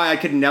 and that's why I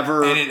could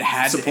never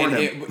support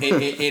him.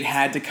 It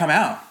had to come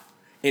out.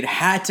 It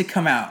had to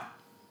come out.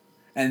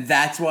 And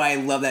that's why I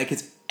love that,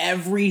 because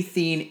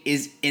everything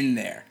is in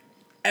there.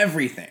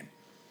 Everything.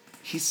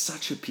 He's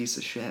such a piece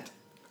of shit.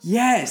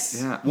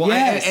 Yes. Yeah. Well,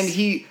 yes.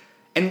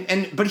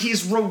 But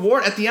he's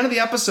reward at the end of the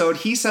episode.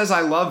 He says, "I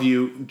love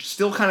you,"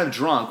 still kind of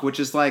drunk, which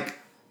is like,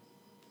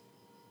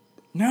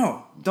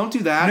 no, don't do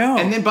that. No.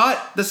 And then,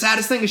 but the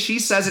saddest thing is, she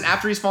says it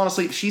after he's fallen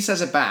asleep. She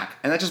says it back,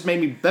 and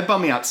that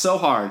bummed me out so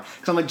hard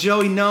because I'm like,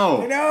 Joey,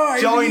 no,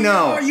 Joey,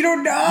 no, you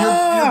don't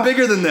know. You're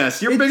bigger than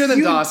this. You're bigger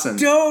than Dawson.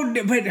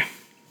 But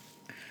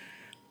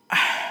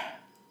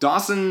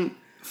Dawson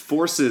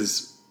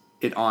forces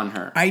it on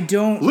her. I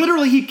don't.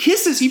 Literally,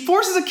 he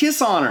forces a kiss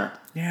on her.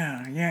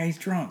 Yeah, he's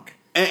drunk.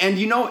 And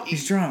you know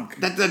he's drunk.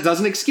 That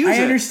doesn't excuse it.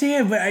 I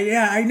understand, but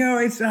I know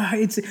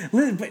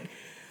but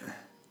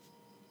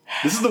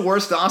this is the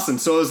worst Dawson.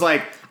 So it was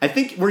like, I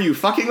think, were you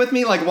fucking with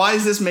me? Like, why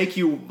does this make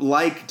you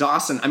like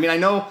Dawson? I mean, I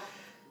know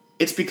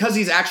it's because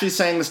he's actually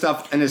saying the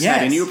stuff in his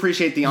head, and you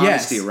appreciate the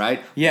honesty,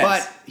 right? Yes.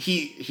 But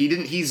he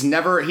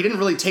didn't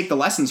really take the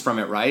lessons from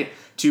it, right?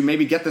 To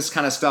maybe get this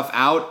kind of stuff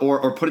out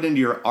or put it into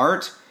your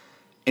art.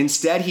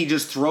 Instead, he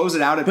just throws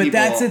it out at people. But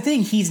that's the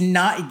thing. He's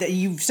not.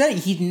 You've said it.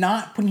 He's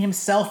not putting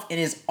himself in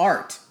his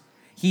art.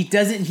 He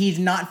doesn't. He's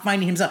not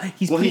finding himself.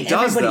 He's putting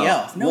everybody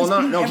else.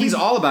 No. He's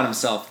all about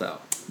himself, though.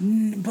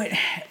 But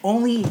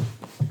only.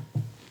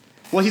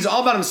 Well, he's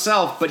all about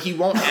himself, but he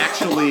won't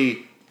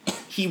actually.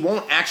 He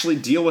won't actually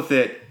deal with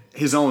it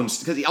his own,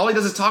 because all he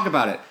does is talk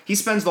about it. He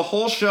spends the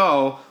whole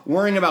show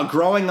worrying about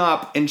growing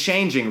up and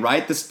changing.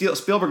 Right, the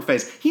Spielberg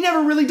phase. He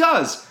never really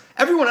does.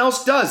 Everyone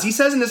else does. He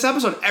says in this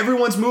episode,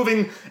 everyone's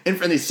moving in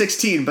front of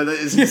 16, but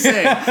it's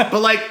insane.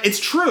 But like, it's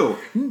true.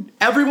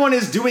 Everyone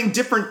is doing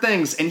different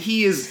things, and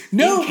he is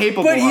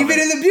incapable of it. But even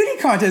in the beauty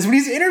contest, when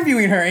he's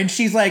interviewing her, and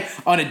she's like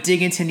on a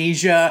dig in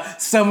Tunisia,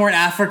 somewhere in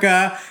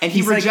Africa, and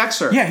he rejects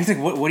her. Yeah, he's like,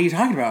 "What are you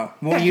talking about?"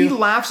 He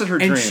laughs at her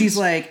dreams, and she's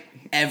like,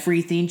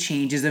 "Everything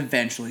changes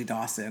eventually,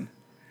 Dawson,"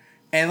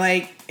 and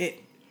like it.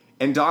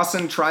 And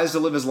Dawson tries to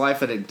live his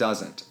life that it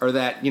doesn't, or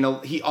that,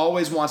 he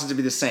always wants it to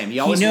be the same.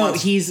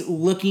 He's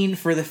looking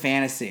for the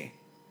fantasy.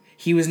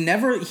 He was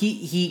never.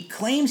 He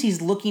claims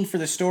he's looking for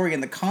the story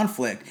and the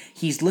conflict.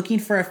 He's looking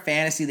for a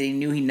fantasy that he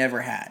knew he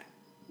never had.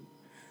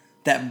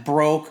 That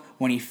broke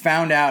when he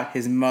found out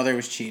his mother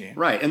was cheating.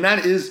 Right, and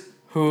that is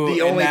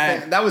the only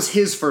thing. That was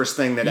his first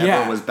thing that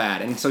ever was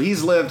bad, and so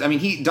he's lived. I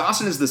mean,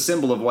 Dawson is the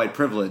symbol of white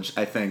privilege,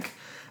 I think.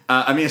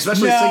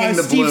 Especially singing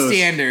the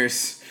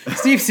blues.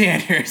 Steve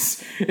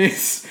Sanders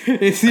is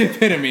the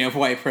epitome of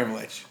white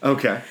privilege.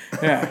 Okay.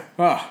 Yeah.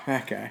 Oh,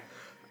 that guy.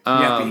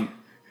 Yuppie.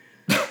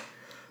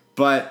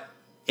 But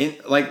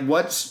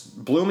what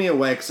blew me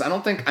away, because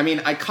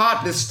I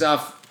caught this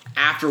stuff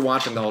after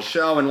watching the whole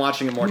show and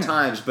watching it more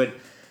times, but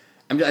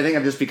I think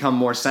I've just become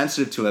more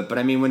sensitive to it. But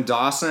I mean, when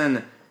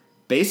Dawson,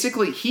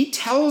 basically, he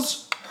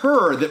tells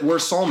her that we're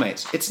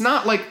soulmates. It's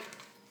not like,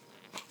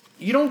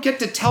 you don't get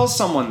to tell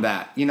someone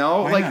that, Why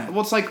not? Well,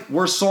 it's like,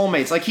 we're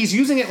soulmates. Like, he's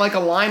using it like a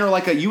line, or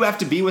like you have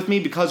to be with me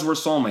because we're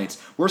soulmates.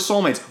 We're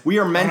soulmates. We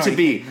are meant to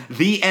be.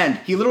 The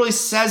end. He literally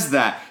says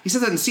that. He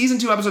says that in season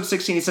 2, episode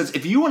 16. He says,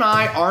 if you and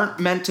I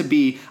aren't meant to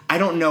be, I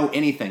don't know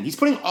anything. He's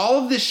putting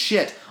all of this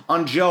shit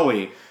on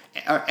Joey,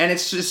 and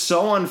it's just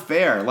so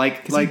unfair.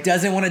 Because he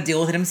doesn't want to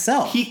deal with it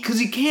himself. Because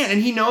he can't,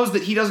 and he knows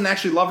that he doesn't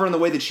actually love her in the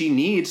way that she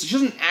needs. He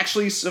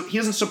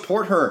doesn't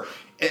support her,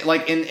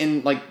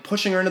 in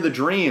pushing her into the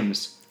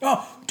dreams.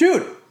 Oh,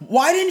 dude,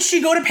 why didn't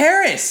she go to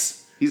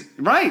Paris? He's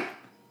right.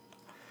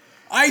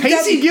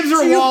 Pacey gives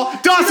her a wall.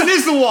 Dawson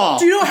is the wall.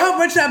 Do you know how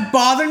much that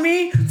bothered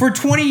me for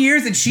 20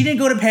 years that she didn't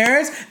go to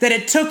Paris? That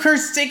it took her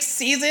 6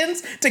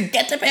 seasons to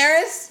get to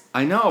Paris?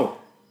 I know.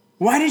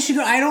 Why did she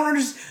go? I don't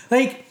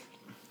understand.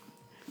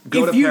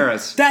 Go to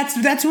Paris.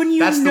 That's when you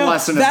know. That's the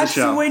lesson of the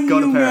show. That's when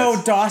you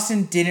know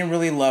Dawson didn't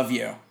really love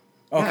you.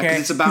 Okay? Yeah,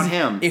 it's about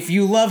him. If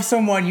you love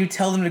someone, you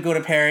tell them to go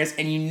to Paris,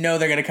 and you know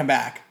they're going to come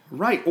back.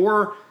 Right,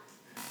 or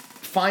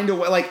find a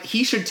way.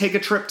 He should take a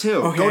trip too.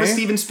 Okay. Go to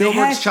Steven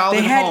Spielberg's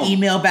childhood home. They had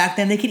email back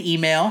then. They could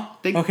email.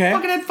 They fucking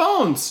had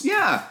phones.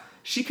 Yeah.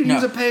 She could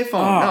use a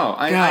payphone.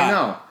 I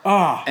know.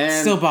 Oh, it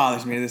still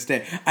bothers me to this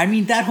day. I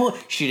mean, that whole...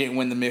 She didn't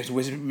win the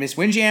Miss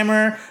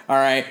Windjammer. All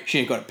right. She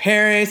didn't go to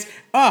Paris.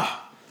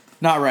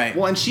 Not right.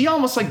 Well, and she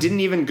almost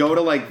didn't even go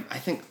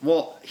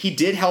to he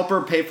did help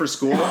her pay for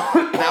school.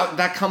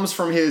 that comes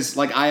from his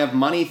I have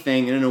money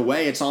thing, and in a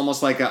way it's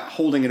almost like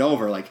holding it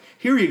over.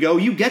 Here you go,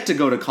 you get to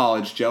go to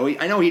college, Joey.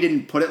 I know he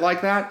didn't put it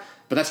like that,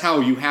 But that's how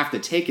you have to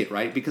take it,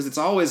 right? Because it's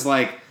always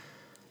like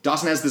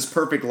Dawson has this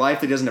perfect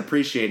life that he doesn't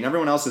appreciate, and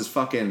everyone else is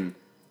fucking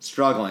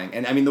struggling.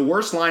 And I mean, the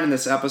worst line in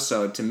this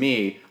episode to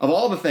me, of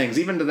all the things,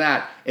 even to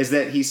that, is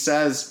that he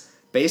says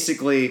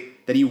basically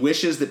that he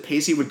wishes that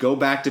Pacey would go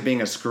back to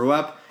being a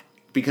screw-up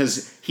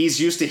because he's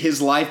used to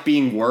his life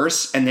being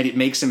worse and that it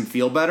makes him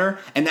feel better.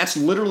 And that's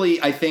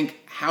literally, I think,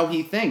 how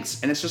he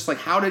thinks. And it's just like,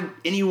 how did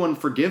anyone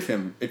forgive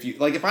him?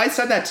 If I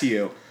said that to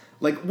you,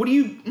 like, what do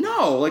you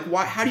know? Like,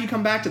 why? How do you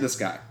come back to this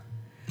guy?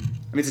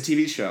 I mean, it's a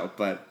TV show,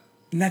 but...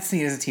 And that's the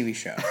thing, it is a TV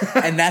show.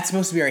 And that's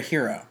supposed to be our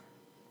hero.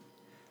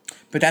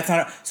 But that's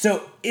not...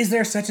 So, is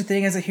there such a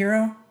thing as a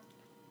hero?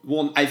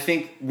 Well, I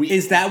think we...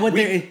 Is that what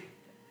they're...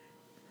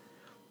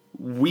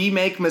 We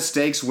make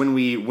mistakes when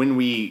we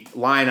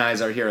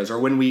lionize our heroes or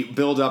when we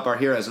build up our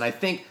heroes. And I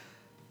think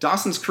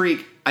Dawson's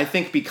Creek,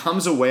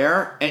 becomes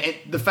aware. And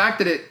the fact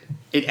that it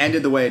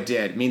ended the way it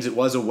did means it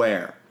was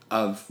aware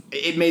of...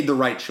 It made the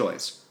right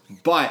choice.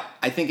 But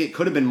I think it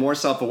could have been more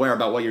self-aware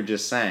about what you're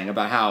just saying,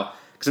 about how...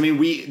 Because, I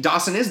mean,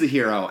 Dawson is the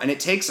hero. And it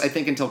takes, I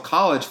think, until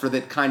college for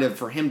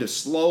him to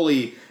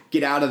slowly...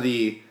 get out of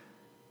the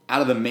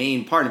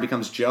main part and it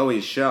becomes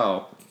Joey's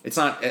show. It's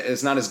not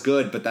as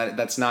good, but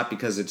that's not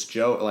because it's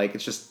Joe. Like,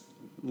 it's just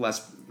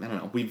less. I don't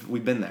know.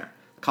 We've been there.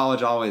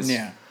 College always.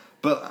 Yeah.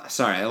 But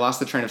sorry, I lost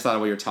the train of thought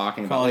of what you're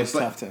talking about. College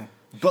tough to.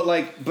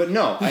 But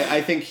no,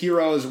 I think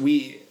heroes.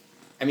 We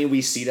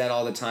see that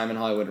all the time in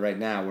Hollywood right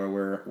now, where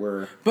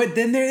we're. But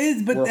then there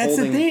is. But that's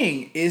holding, the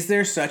thing. Is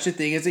there such a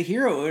thing as a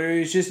hero, or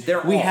is just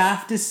we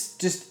have to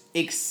just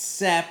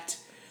accept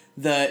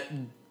the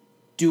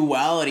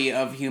duality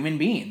of human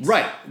beings.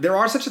 Right. There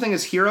are such a thing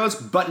as heroes,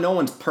 but no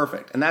one's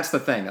perfect. And that's the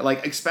thing.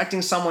 Like,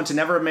 expecting someone to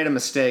never have made a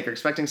mistake or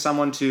expecting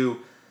someone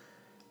to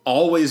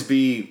always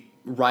be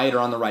right or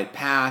on the right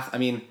path. I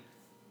mean,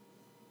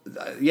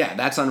 yeah,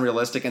 that's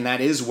unrealistic. And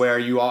that is where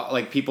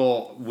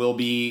people will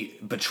be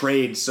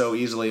betrayed so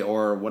easily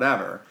or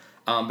whatever.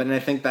 But I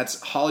think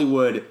that's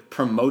Hollywood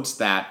promotes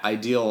that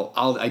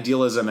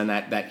idealism and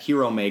that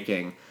hero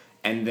making.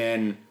 And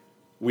then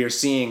we're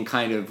seeing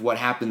kind of what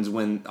happens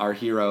when our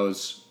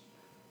heroes,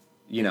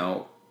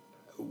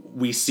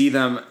 we see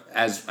them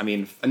as,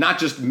 not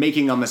just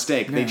making a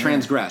mistake. They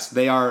transgress.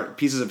 They are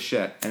pieces of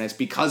shit. And it's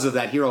because of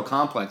that hero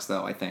complex,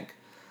 though, I think.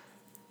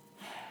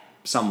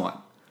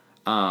 Somewhat.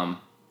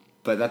 But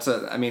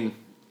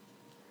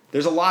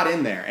there's a lot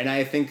in there. And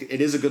I think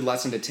it is a good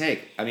lesson to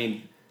take. I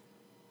mean,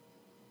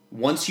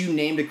 once you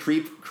named a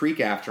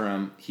creek after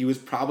him, he was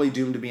probably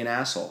doomed to be an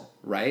asshole,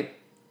 right?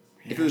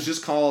 Yeah. If it was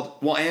just called...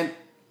 Well, and...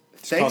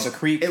 It's called The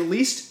Creek. At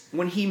least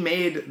when he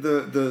made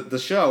the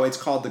show, it's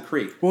called The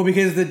Creek. Well,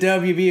 because the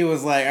WB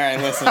was like, all right,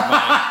 listen,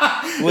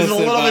 buddy. It's a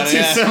little bit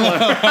too similar.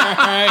 All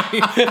right.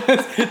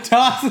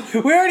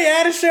 We already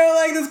had a show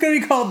like this. It's going to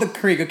be called The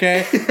Creek,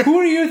 okay?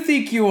 Who do you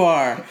think you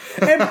are?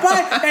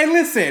 And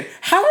listen,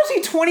 how is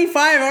he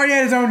 25 already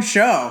had his own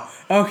show,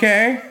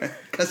 okay?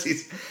 Because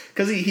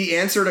he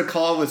answered a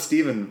call with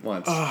Steven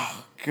once.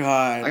 Oh,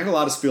 God. I got a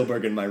lot of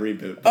Spielberg in my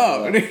reboot.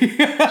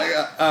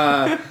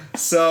 Oh.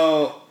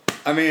 So...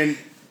 I mean,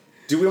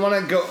 do we want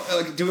to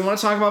go? Do we want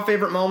to talk about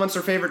favorite moments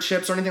or favorite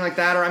chips or anything like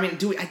that? Or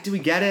do we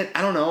get it?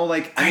 I don't know. I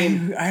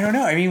don't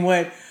know. I mean,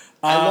 what?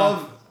 I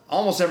love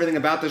almost everything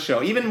about the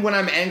show. Even when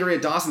I'm angry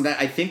at Dawson,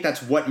 I think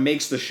that's what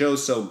makes the show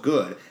so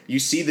good. You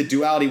see the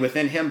duality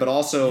within him, but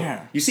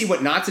also you see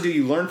what not to do.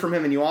 You learn from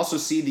him, and you also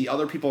see the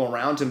other people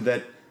around him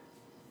that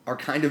are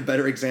kind of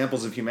better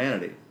examples of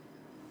humanity.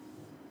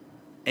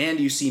 And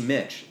you see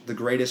Mitch, the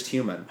greatest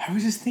human. I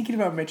was just thinking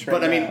about Mitch right now.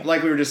 But I mean,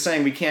 like we were just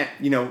saying, we can't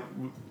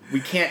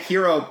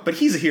hero, but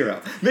he's a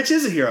hero. Mitch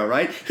is a hero,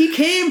 right? He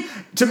came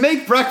to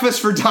make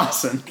breakfast for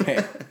Dawson.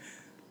 Okay.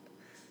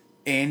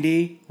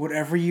 Andy,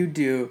 whatever you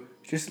do,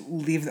 just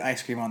leave the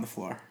ice cream on the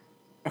floor.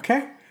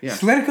 Okay? Yeah.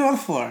 Just let it go on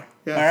the floor.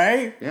 Yeah. All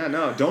right? Yeah,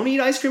 no. Don't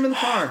eat ice cream in the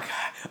park.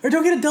 Or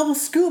don't get a double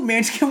scoop,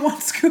 man. Just get one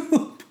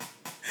scoop.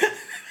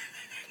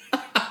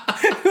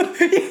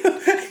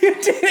 You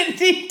didn't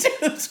need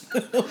 2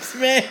 scoops,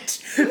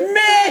 Mitch.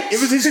 It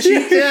was his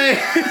cheat day.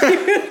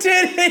 You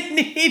didn't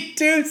need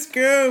 2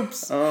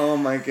 scoops. Oh,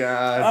 my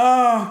God.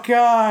 Oh,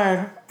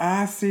 God.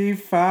 I see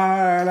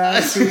fire. I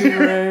see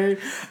rain.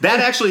 That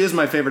actually is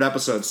my favorite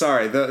episode.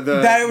 Sorry. The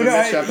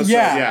Mitch episode.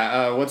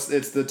 Yeah.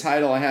 It's the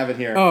title. I have it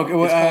here. Oh,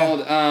 well, it's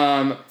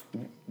called...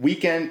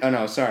 Weekend. Oh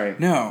no, sorry.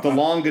 No, The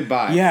Long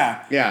Goodbye.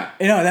 Yeah.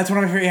 No, that's one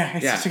of my favorite. Yeah,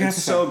 it's such a good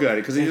episode. So good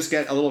because you just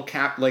get a little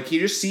you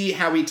just see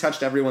how he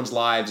touched everyone's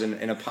lives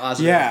in a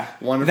positive,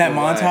 wonderful that way.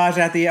 montage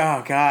at the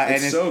God,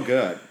 it's so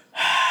good.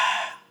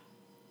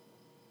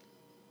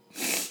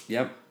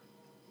 Yep.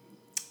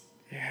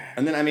 Yeah.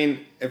 And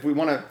then if we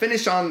want to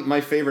finish on my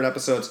favorite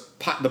episodes,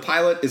 the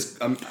pilot is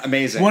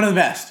amazing. One of the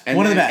best. And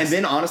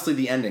then honestly,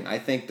 the ending. I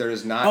think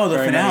there's not the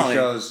very finale. many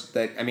shows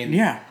that I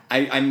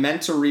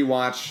meant to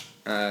rewatch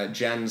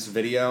Jen's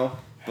video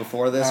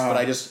before this, but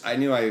I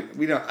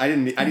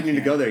didn't need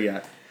to go there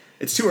yet.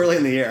 It's too early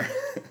in the year.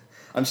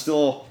 I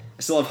still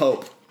have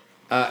hope.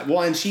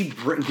 And she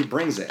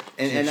brings it,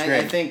 and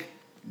I think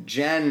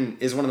Jen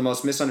is one of the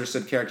most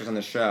misunderstood characters on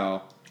the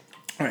show.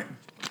 All right.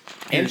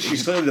 And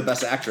she's clearly the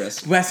best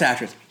actress. Best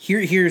actress.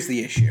 Here's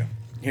the issue.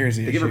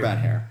 They give her bad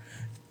hair.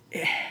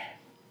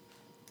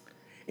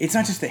 It's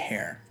not just the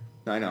hair.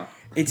 I know.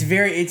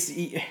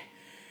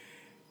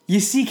 You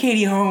see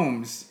Katie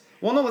Holmes.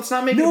 Well, no, let's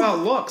not make it about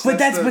looks. But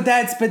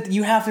but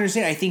you have to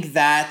understand. I think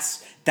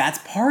that's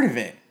part of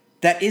it.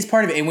 That is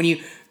part of it. And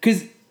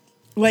because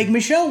like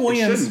Michelle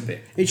Williams,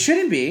 it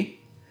shouldn't be.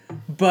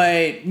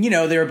 But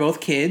they were both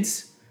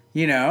kids.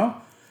 Katie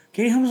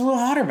Holmes was a little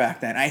hotter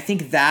back then. I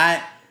think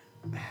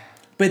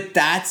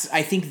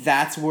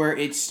that's where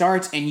it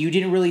starts. And you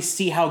didn't really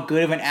see how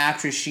good of an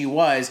actress she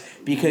was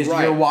because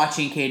you're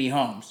watching Katie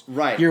Holmes.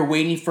 Right. You're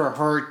waiting for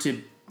her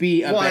to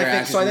be a better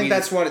actress. So I think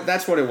that's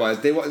what it was.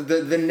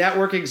 The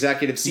network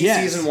executives see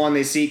season 1.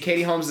 They see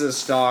Katie Holmes as a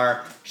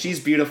star. She's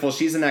beautiful.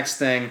 She's the next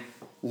thing.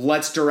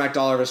 Let's direct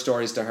all of our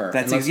stories to her.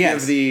 Let's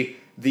give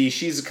the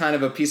she's kind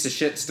of a piece of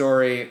shit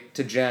story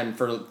to Jen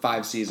for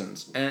 5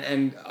 seasons.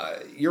 And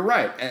you're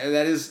right.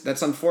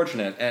 That's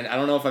unfortunate. And I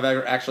don't know if I've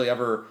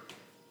ever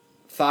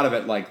thought of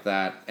it like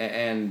that.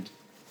 And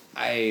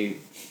I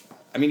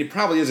mean, it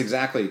probably is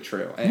exactly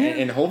true.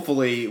 And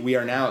hopefully we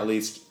are now at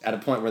least at a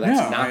point where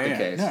that's not the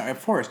case. No,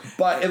 of course.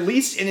 But at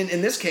least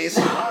in this case,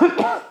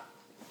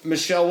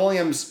 Michelle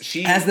Williams,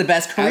 she has the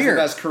best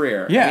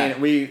career. Yeah. I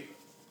mean,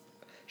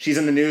 she's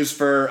in the news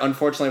for,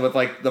 unfortunately, with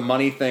like the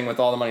money thing, with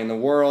all the money in the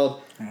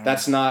world.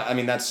 That's not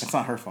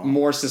her fault.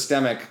 More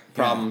systemic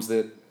problems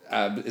that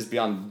is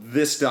beyond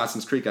this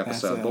Dawson's Creek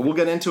episode. But we'll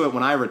get into it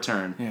when I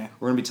return. Yeah.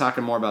 We're going to be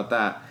talking more about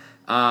that.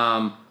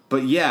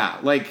 But yeah,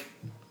 like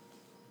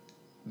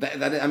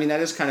that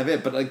is kind of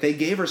it. But like they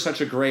gave her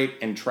such a great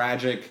and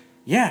tragic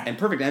and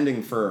perfect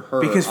ending for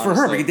her.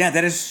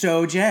 That is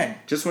so Jen.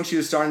 Just when she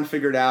was starting to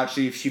figure it out,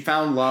 she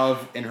found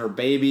love in her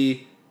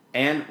baby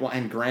and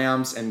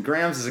Grams. And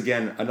Grams is,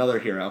 again, another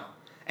hero.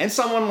 And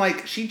someone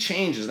like, she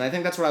changes. And I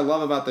think that's what I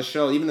love about the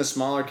show. Even the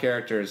smaller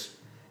characters,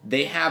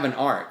 they have an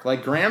arc.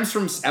 Like Grams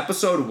from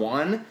episode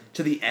 1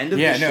 to the end of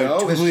the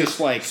show is just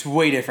like, it's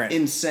way different.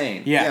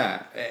 Insane.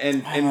 Yeah.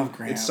 And I love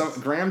Grams.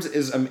 Grams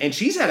is, and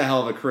she's had a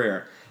hell of a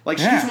career. Like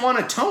she's won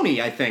a Tony,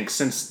 I think,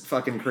 since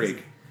fucking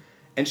Creek.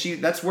 And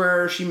that's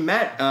where she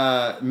met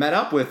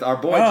up with our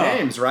boy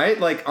James, right?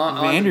 Like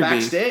on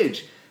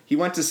backstage. He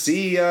went to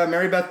see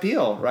Mary Beth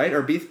Peil, right?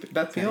 Or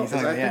Beth Peil? I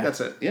think that's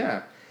it.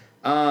 Yeah.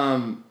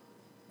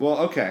 Well,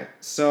 okay.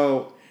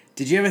 So,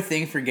 did you have a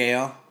thing for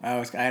Gail? I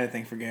had a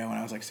thing for Gail when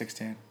I was like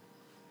 16.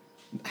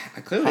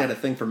 I clearly had a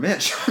thing for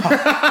Mitch.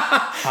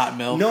 Hot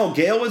milk. No,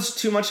 Gail was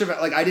too much of a,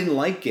 like, I didn't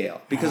like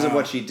Gail because of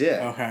what she did.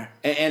 Okay.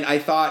 And I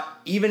thought,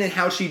 even in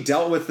how she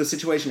dealt with the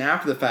situation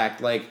after the fact,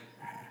 like,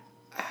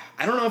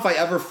 I don't know if I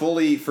ever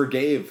fully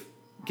forgave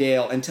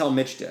Gail until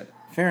Mitch did.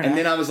 Fair enough. And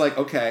then I was like,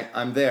 okay,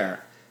 I'm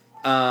there.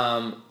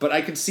 But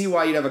I could see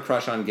why you'd have a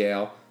crush on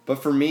Gail.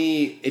 But for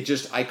me, I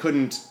just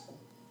couldn't.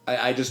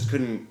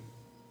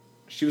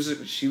 She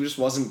just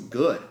wasn't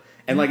good.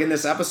 And like in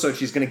this episode,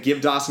 she's gonna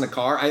give Dawson a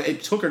car.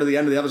 It took her to the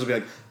end of the episode to be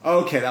like,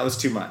 okay, that was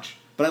too much.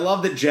 But I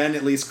love that Jen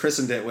at least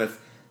christened it with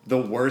the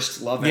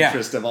worst love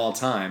interest of all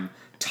time,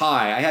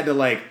 Ty. I had to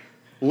like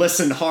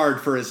listen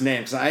hard for his name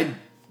because I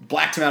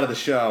blacked him out of the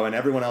show, and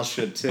everyone else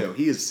should too.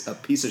 He is a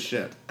piece of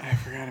shit. I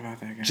forgot about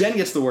that guy. Jen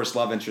gets the worst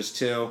love interest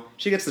too.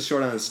 She gets the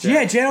short end of the stick.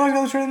 Yeah, Jen always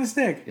got the short end of the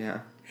stick. Yeah.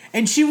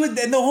 And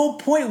and the whole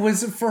point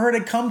was for her to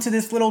come to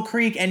this little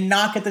creek and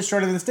not get the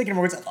short end of the stick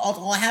anymore. It's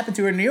all happened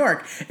to her in New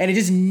York. And it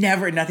just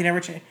nothing ever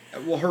changed.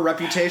 Well, her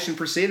reputation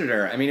preceded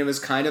her. I mean, it was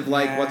kind of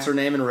like, what's her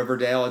name in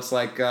Riverdale? It's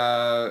like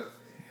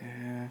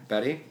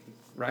Betty,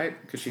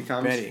 right? Because she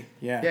comes. Betty,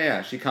 yeah.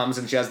 Yeah, she comes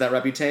and she has that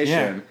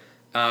reputation.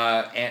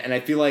 Yeah. And I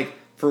feel like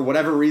for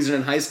whatever reason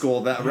in high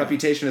school, that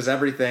reputation is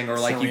everything. Or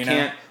like Serena. You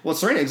can't. Well,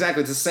 Serena,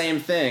 exactly. It's the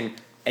same thing.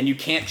 And you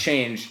can't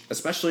change,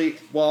 especially,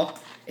 well,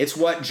 it's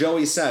what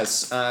Joey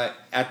says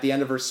at the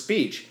end of her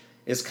speech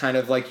is kind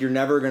of like you're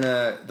never going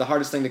to, the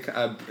hardest thing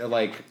to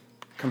like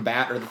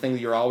combat or the thing that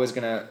you're always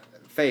going to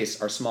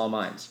face are small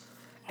minds.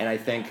 And I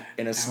think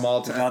in a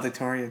small town.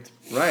 Valedictorians.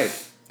 Right.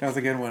 That was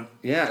a good one.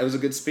 Yeah, it was a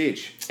good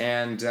speech.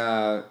 And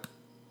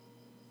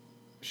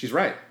she's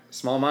right.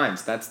 Small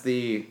minds. That's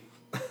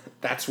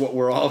what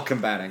we're all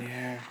combating.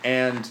 Yeah.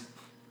 And,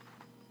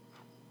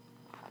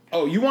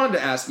 you wanted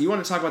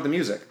to talk about the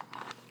music.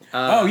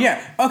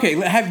 Yeah.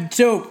 Okay,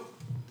 so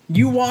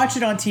you watch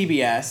it on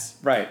TBS.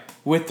 Right.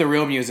 With the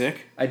real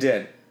music. I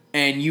did.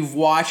 And you've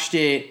watched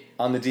it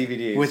on the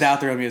DVDs without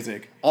the real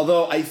music.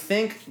 Although I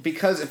think,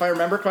 because if I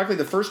remember correctly,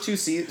 the first 2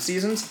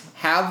 seasons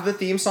have the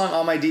theme song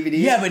on my DVDs.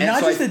 Yeah, but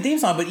not just the theme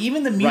song, but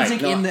even the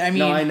music in the. I mean,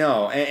 no, I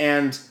know,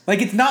 and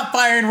like it's not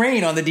Fire and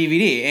Rain on the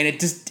DVD, and it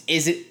just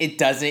isn't. It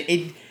doesn't.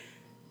 It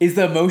is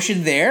the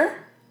emotion there.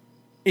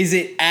 It's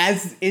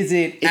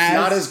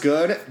not as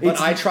good,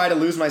 but I try to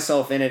lose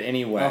myself in it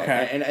anyway.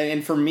 Okay.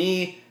 And for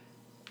me,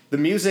 the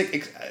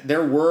music,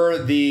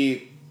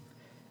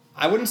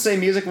 I wouldn't say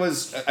music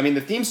was, I mean,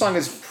 the theme song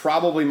is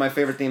probably my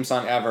favorite theme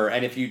song ever.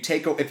 And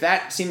if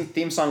that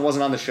theme song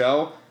wasn't on the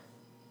show,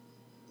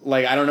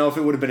 like, I don't know if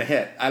it would have been a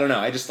hit. I don't know.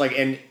 I just like,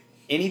 and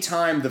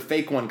anytime the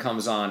fake one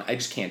comes on, I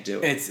just can't do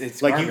it.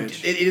 It's like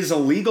garbage. it is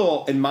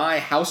illegal in my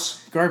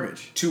house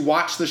Garbage. to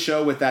watch the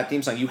show with that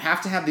theme song. You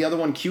have to have the other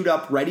one queued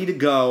up, ready to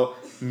go.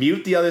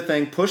 Mute the other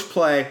thing, push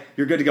play,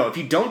 you're good to go. If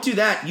you don't do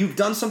that, you've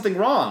done something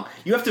wrong.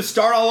 You have to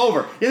start all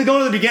over. You have to go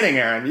to the beginning,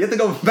 Aaron. You have to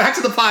go back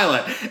to the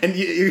pilot. And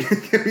you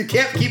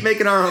can't keep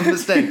making our own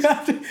mistakes.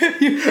 Are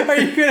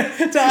you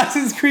gonna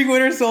Dawson's Creek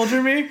Winter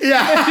Soldier me?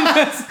 Yeah.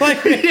 That's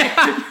like you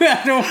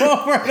have to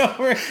over and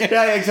over again.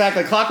 Yeah,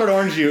 exactly. Clockwork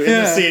Orange you in the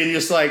Yeah. scene, and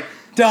you're just like...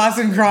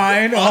 Dawson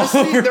crying. all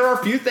Honestly, over. there are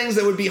a few things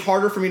that would be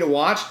harder for me to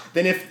watch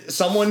than if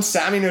someone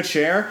sat me in a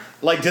chair,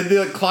 like did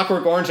the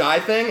Clockwork Orange eye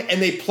thing,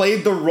 and they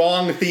played the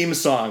wrong theme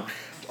song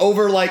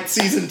over like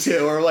season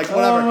 2 or like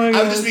whatever. Oh my I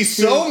God, would just be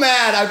so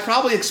mad, I'd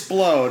probably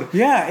explode.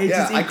 Yeah, it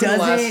I couldn't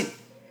doesn't. last.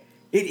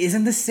 It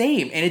isn't the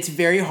same, and it's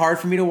very hard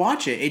for me to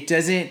watch it. It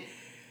doesn't.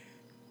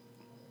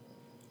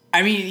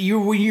 I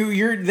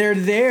mean, they're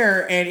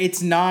there, and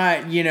it's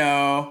not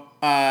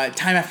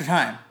time after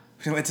time.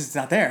 So it's just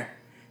not there,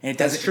 and it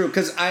doesn't. That's true,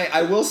 because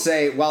I will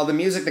say, while the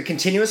music, the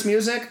continuous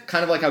music,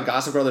 kind of like how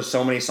Gossip Girl, there's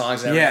so many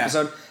songs in every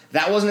episode,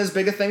 that wasn't as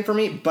big a thing for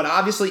me, but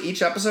obviously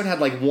each episode had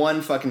like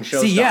one fucking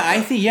show. See, yeah,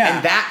 I think, yeah.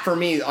 And that, for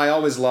me, I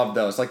always loved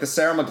those. Like the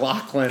Sarah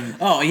McLachlan.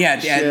 Oh, yeah,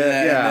 shit,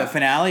 the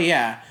finale,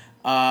 yeah.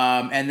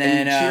 And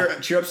then...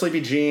 And cheer Up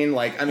Sleepy Jean,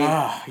 like, I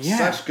mean,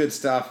 such good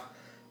stuff.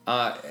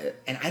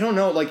 And I don't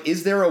know, like,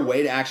 is there a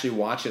way to actually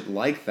watch it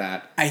like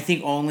that? I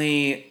think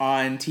only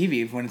on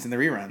TV when it's in the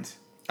reruns.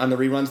 On the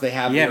reruns they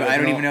have. Yeah, but I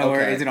don't even know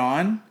where is it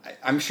on.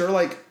 I'm sure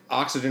like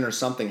Oxygen or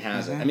something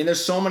has it. I mean,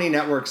 there's so many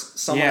networks.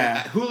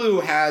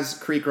 Hulu has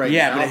Creek right now.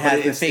 Yeah, but it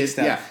has the fake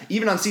stuff. Yeah,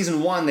 even on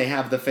season 1 they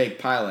have the fake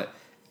pilot.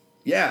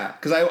 Yeah,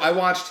 because I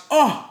watched.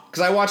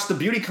 Because I watched the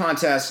beauty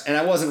contest and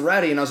I wasn't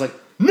ready and I was like,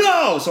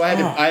 no! So I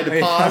had to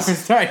pause.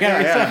 Restart.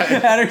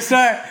 Gotta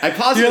restart. I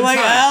paused. You're it in like,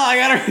 time. well, I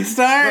gotta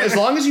restart. But as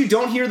long as you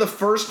don't hear the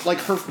first, like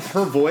her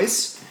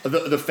voice,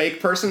 the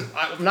fake person,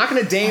 I'm not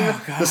going to deign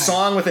the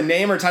song with a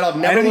name or title. I've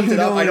never looked it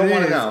up. I don't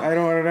want to know. I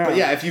don't want to know. But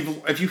yeah,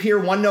 if you hear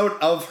one note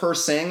of her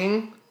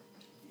singing,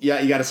 yeah,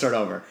 you got to start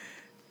over.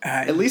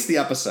 At least the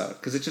episode,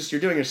 because it's just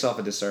you're doing yourself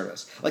a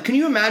disservice. Like, can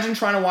you imagine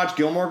trying to watch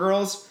Gilmore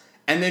Girls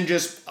and then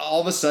just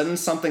all of a sudden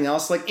something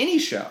else, like any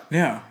show?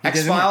 Yeah,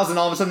 X-Files, and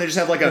all of a sudden they just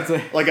have like a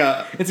it's like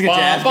a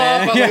jazz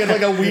band.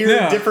 like a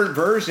weird different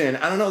version.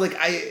 I don't know. Like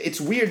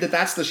it's weird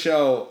that's the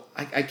show.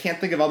 I can't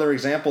think of other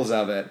examples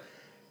of it.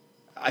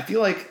 I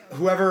feel like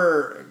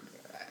whoever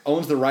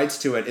owns the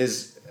rights to it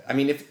is. I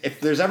mean,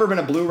 if there's ever been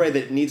a Blu-ray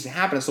that needs to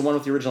happen, it's the one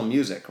with the original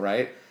music,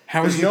 right?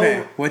 How much did you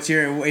pay? What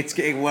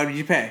did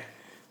you pay?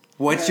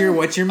 What's your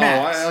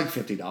max? Oh, I like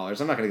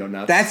 $50. I'm not gonna go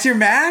nuts. That's your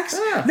max?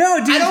 Yeah.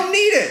 No, dude. I don't need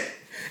it.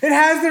 It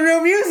has the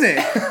real music.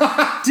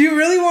 Do you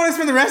really want to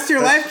spend the rest of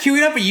your life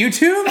queuing up a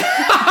YouTube?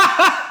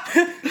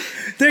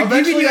 They're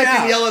Eventually, giving you I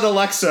can out. yell at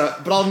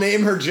Alexa, but I'll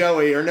name her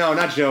Joey, or no,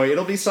 not Joey.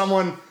 It'll be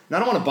someone. I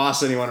don't want to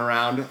boss anyone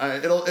around.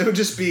 It would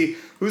just be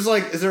who's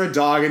like. Is there a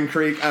dog in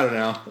Creek? I don't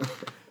know.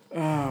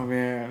 Oh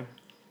man.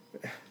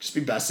 Just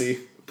be Bessie.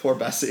 Poor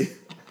Bessie.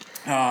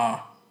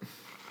 Oh.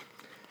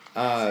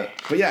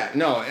 But yeah,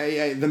 no,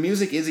 the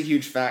music is a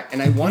huge fact,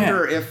 and I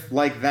wonder if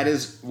like that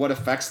is what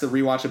affects the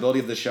rewatchability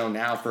of the show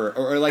now.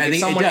 Or like if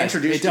someone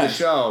introduced to the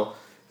show,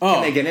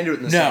 can they get into it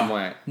in the same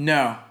way?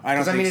 No, I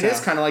don't. Because it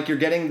is kind of like you're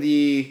getting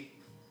the.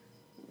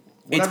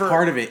 Whatever, it's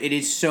part of it. It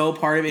is so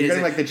part of it. You're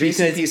getting like the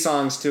JCP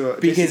songs to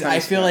it. Because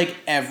I feel like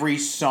every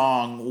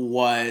song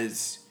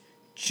was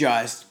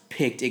just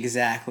picked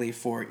exactly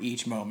for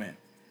each moment.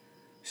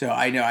 So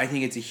I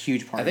think it's a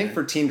huge part of it. I think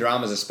for teen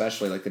dramas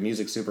especially, like the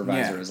music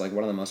supervisor is like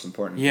one of the most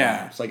important.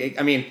 Yeah. It's like,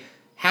 I mean,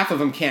 half of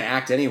them can't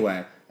act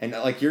anyway. And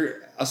like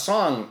a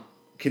song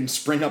can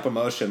spring up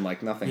emotion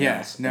like nothing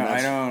else. No,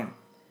 I don't.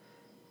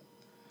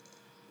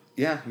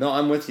 Yeah, no,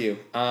 I'm with you.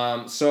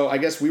 So I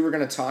guess we were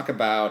going to talk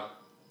about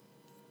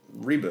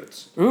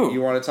reboots. Ooh.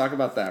 You want to talk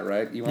about that,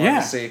 right? You wanted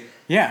to see.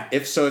 Yeah.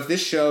 If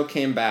this show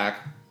came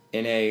back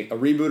in a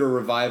reboot or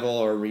revival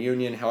or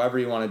reunion, however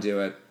you want to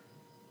do it,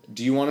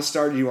 do you want to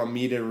start or do you want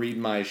me to read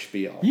my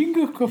spiel? You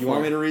can go for it. You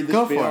want me to read the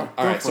spiel? spiel?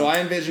 All right, so I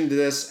envisioned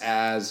this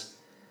as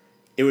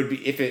it would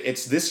be if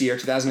it's this year,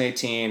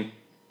 2018,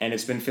 and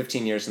it's been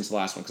 15 years since the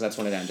last one because that's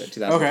when it ended,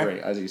 2003,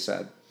 as you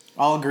said.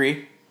 I'll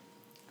agree.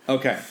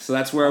 Okay, so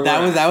that's where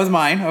that was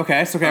mine.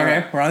 Okay, so okay,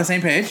 right. We're on the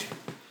same page.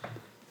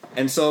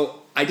 And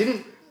so I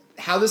didn't.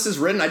 How this is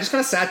written, I just kind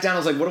of sat down. I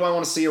was like, what do I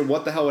want to see or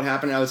what the hell would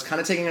happen? And I was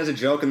kind of taking it as a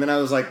joke, and then I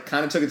was like,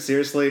 kind of took it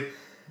seriously.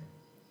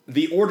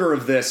 The order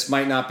of this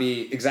might not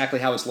be exactly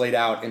how it's laid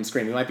out in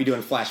Scream. We might be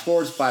doing flash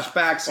forwards,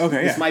 flashbacks.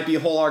 Okay, this might be a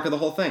whole arc of the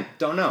whole thing.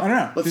 Don't know. I don't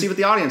know. Let's see what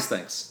the audience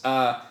thinks.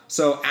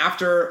 So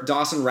after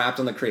Dawson rapped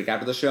on the creek,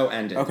 after the show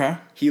ended,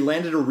 he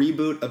landed a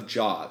reboot of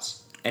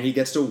Jaws, and he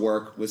gets to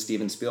work with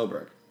Steven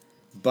Spielberg.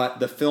 But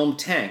the film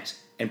tanked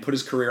and put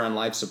his career on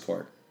life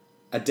support.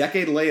 A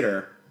decade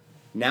later,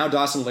 now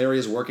Dawson Leary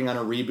is working on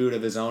a reboot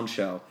of his own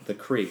show, The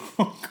Creek.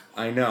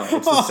 I know.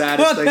 It's the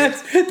saddest thing.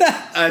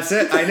 That's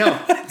it. I know.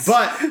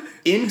 But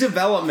in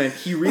development,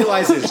 he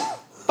realizes,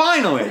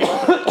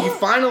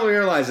 finally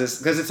realizes,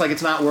 because it's like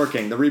it's not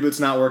working. The reboot's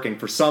not working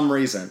for some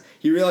reason.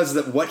 He realizes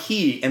that what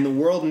he and the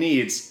world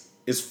needs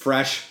is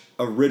fresh,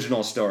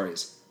 original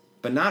stories.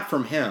 But not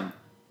from him.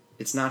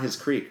 It's not his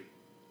creek.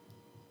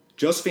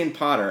 Josephine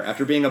Potter,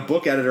 after being a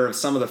book editor of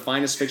some of the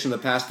finest fiction of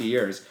the past few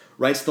years,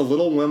 writes The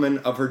Little Women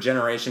of her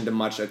generation to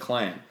much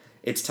acclaim.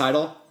 Its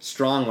title,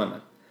 Strong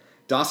Women.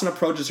 Dawson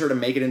approaches her to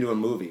make it into a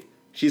movie.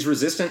 She's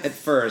resistant at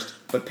first,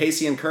 but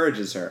Pacey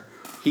encourages her.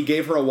 He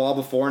gave her a wall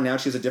before, and now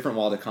she has a different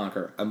wall to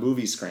conquer, a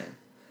movie screen.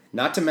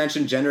 Not to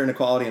mention gender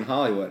inequality in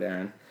Hollywood,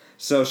 Aaron.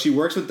 So she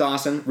works with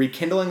Dawson,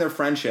 rekindling their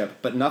friendship,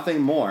 but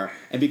nothing more,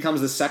 and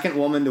becomes the second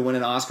woman to win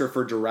an Oscar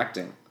for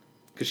directing.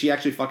 Because she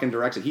actually fucking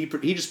directs it.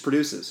 He just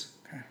produces.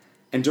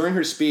 And during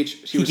her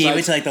speech, he gave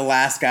it to like the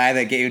last guy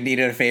that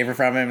needed a favor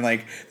from him,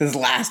 like this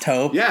last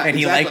hope. Yeah, and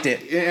he liked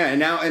it. Yeah,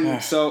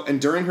 and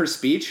during her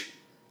speech,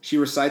 she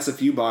recites a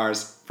few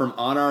bars from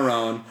On Our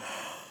Own,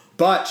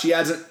 but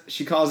a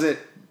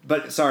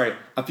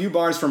few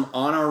bars from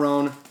On Our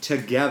Own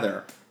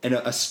Together, and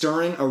a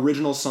stirring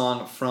original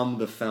song from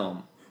the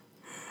film.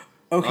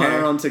 Okay. On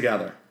Our Own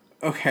Together.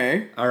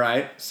 Okay. All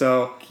right.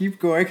 So keep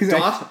going, because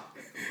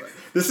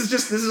this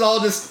is all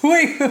just.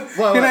 Wait, can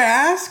I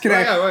ask?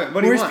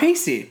 What do where's you want?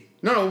 Pacey?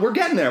 No, we're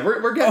getting there.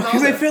 We're getting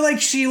because there. I feel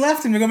like she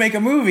left him to go make a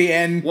movie,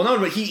 and well, no,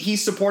 but he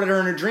supported her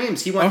in her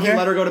dreams. He let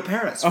her go to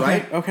Paris,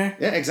 right? Okay.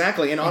 Yeah,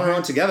 exactly. And On Our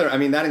Own Together. I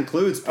mean, that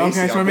includes Pacey.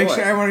 Okay, so I want to make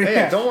sure.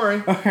 Yeah, don't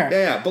worry. Okay.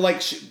 Yeah, but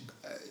like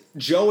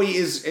Joey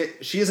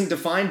she isn't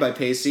defined by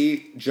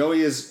Pacey. Joey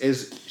is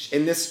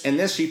in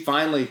this.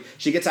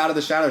 She gets out of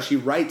the shadows. She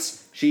writes.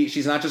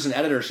 She's not just an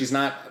editor. She's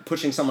not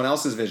pushing someone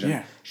else's vision.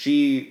 Yeah.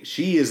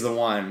 She is the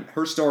one.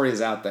 Her story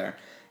is out there.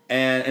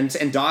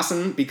 And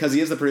Dawson, because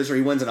he is the producer,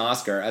 he wins an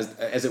Oscar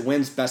as it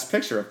wins Best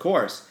Picture, of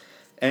course.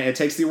 And it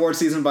takes the award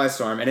season by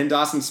storm. And in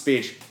Dawson's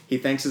speech, he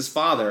thanks his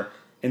father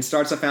and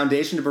starts a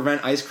foundation to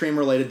prevent ice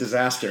cream-related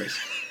disasters.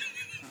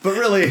 But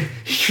really,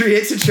 he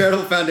creates a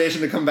charitable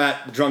foundation to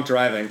combat drunk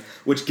driving,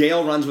 which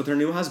Gail runs with her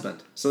new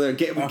husband. So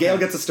Gail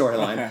gets a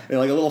storyline,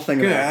 like a little thing.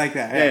 Good, about it. I like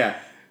that. Yeah.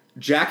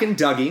 Jack and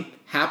Dougie,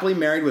 happily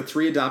married with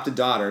 3 adopted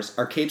daughters,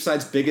 are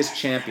Capeside's biggest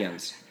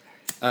champions.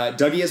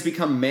 Dougie has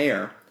become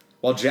mayor,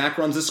 while Jack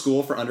runs a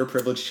school for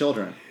underprivileged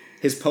children.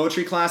 His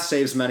poetry class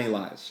saves many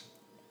lives.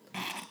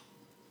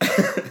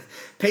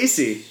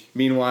 Pacey,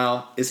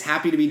 meanwhile, is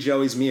happy to be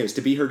Joey's muse,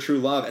 to be her true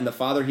love, and the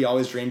father he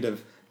always dreamed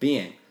of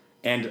being,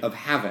 and of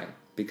having,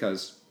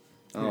 because,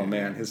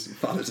 man, his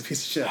father's a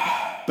piece of shit.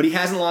 But he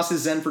hasn't lost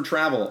his zen for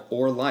travel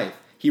or life.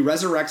 He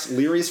resurrects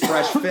Leary's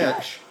fresh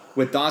fish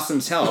with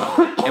Dawson's help,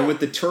 and with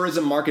the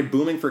tourism market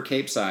booming for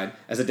Capeside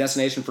as a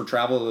destination for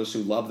travelers who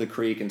love the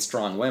creek and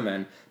strong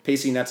women,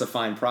 Pacey nets a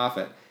fine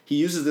profit. He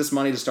uses this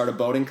money to start a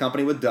boating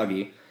company with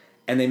Dougie,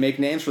 and they make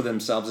names for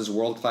themselves as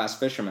world-class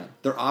fishermen.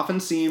 They're often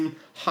seen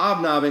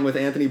hobnobbing with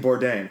Anthony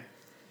Bourdain.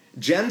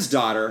 Jen's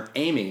daughter,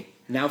 Amy,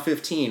 now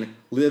 15,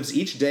 lives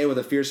each day with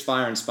a fierce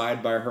fire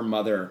inspired by her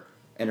mother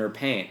and her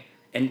pain,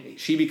 and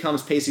she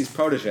becomes Pacey's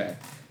protege.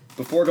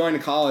 Before going to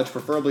college,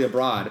 preferably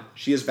abroad,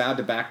 she has vowed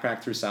to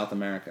backpack through South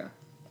America.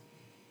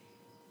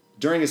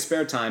 During his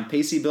spare time,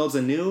 Pacey builds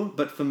a new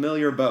but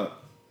familiar boat,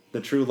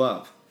 the True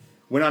Love.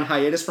 When on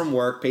hiatus from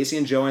work, Pacey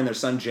and Joey and their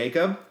son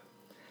Jacob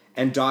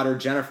and daughter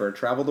Jennifer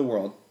travel the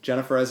world.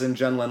 Jennifer as in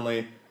Jen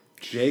Lindley.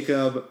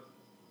 Jacob,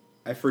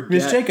 I forget.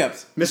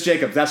 Miss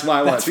Jacobs, that's why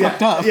I was.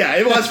 Fucked up. Yeah,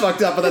 it was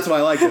fucked up, but that's why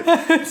I liked it.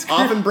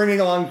 Often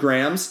bringing along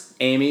Grams,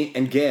 Amy,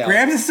 and Gail.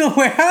 Grams is still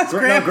Grams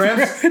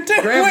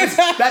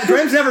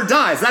never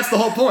dies. That's the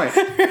whole point.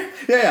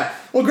 Yeah.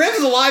 Well, Grams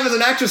is alive as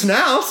an actress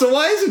now, so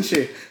why isn't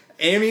she?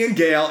 Amy and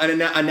Gail, and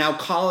a now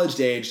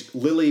college-aged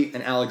Lily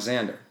and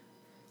Alexander.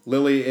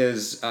 Lily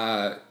is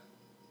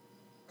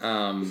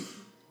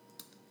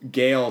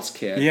Gail's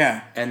kid.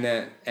 Yeah. And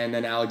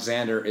then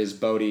Alexander is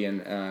Bodie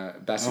and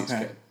Bessie's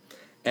kid.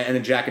 And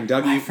then Jack and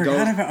Dougie I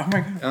forgot about. Oh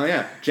my god. Oh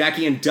yeah,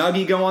 Jackie and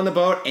Dougie go on the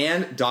boat,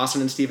 and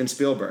Dawson and Steven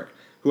Spielberg,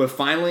 who have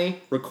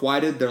finally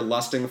requited their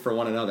lusting for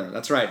one another.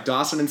 That's right,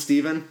 Dawson and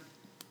Steven,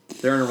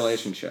 they're in a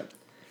relationship.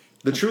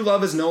 The True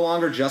Love is no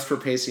longer just for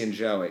Pacey and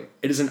Joey.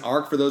 It is an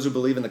arc for those who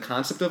believe in the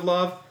concept of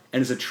love,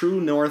 and is a true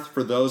north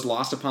for those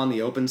lost upon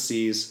the open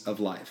seas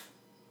of life.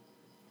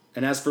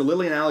 And as for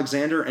Lily and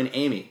Alexander and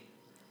Amy,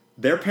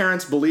 their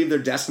parents believe they're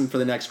destined for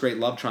the next great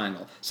love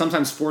triangle,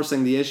 sometimes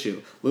forcing the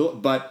issue.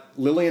 But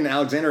Lily and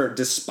Alexander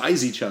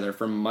despise each other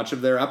for much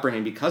of their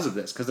upbringing because of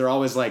this, because they're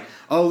always like,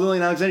 oh, Lily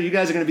and Alexander, you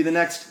guys are going to be the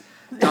next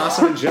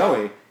Dawson and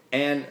Joey.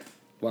 And,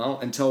 well,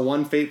 until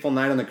one fateful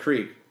night on the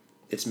creek,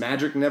 its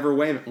magic never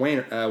waning,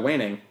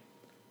 Lily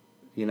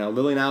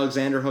and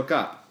Alexander hook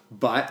up.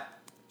 But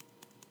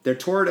their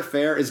torrid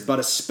affair is but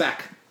a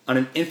speck on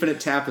an infinite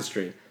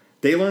tapestry.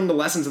 They learn the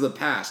lessons of the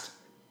past.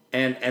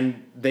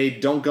 And they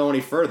don't go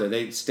any further.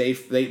 They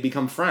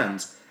become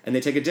friends, and they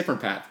take a different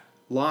path,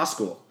 law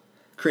school,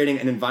 creating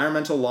an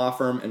environmental law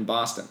firm in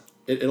Boston.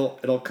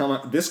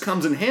 This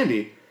comes in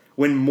handy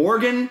when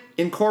Morgan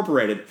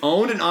Incorporated,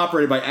 owned and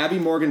operated by Abby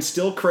Morgan's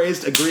still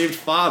crazed, aggrieved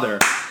father,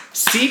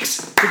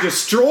 seeks to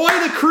destroy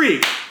the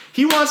creek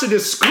He wants to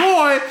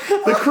destroy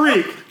the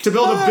creek to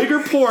build a bigger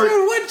port.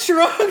 Dude, what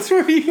drugs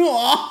were you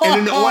on?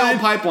 And an oil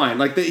pipeline.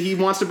 He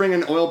wants to bring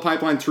an oil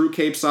pipeline through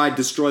Cape Side,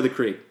 destroy the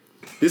creek.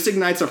 This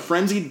ignites a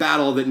frenzied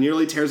battle that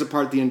nearly tears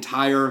apart the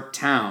entire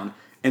town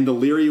and the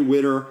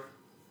Leary-Witter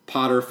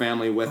Potter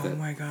family with it. Oh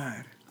my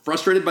God.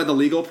 Frustrated by the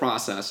legal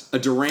process, a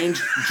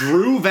deranged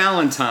Drew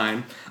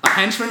Valentine, a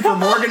henchman for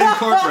Morgan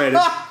Incorporated,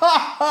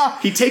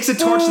 he takes a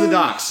torch to the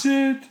docks.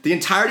 Shit. The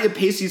entirety of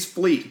Pacey's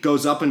fleet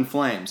goes up in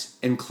flames,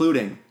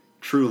 including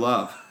True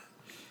Love.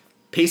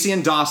 Pacey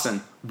and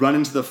Dawson run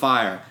into the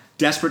fire,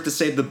 desperate to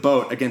save the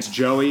boat against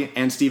Joey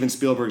and Steven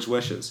Spielberg's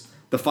wishes.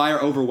 The fire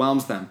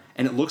overwhelms them,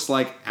 and it looks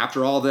like,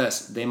 after all this,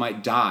 they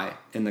might die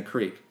in the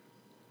creek.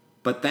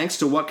 But thanks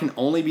to what can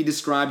only be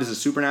described as a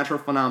supernatural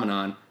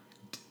phenomenon,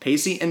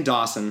 Pacey and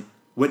Dawson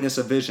witness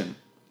a vision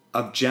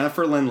of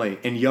Jennifer Lindley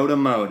in Yoda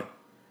mode,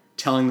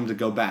 telling them to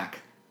go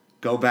back,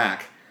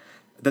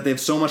 that they have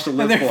so much to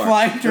live And for. they're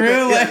flying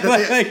through,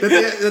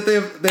 That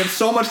they have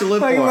so much to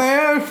live like for.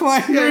 they're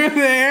flying through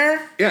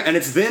there. Yeah, and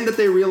it's then that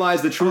they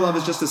realize that true love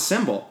is just a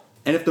symbol.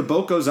 And if the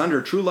boat goes under,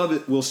 true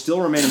love will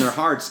still remain in their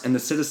hearts and the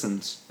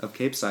citizens of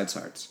Cape Side's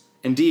hearts.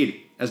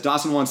 Indeed, as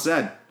Dawson once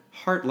said,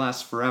 heart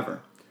lasts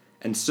forever.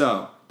 And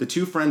so, the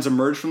two friends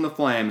emerge from the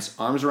flames,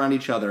 arms around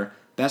each other,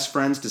 best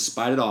friends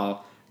despite it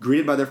all,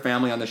 greeted by their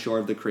family on the shore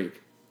of the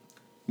creek.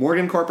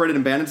 Morgan Incorporated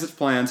abandons its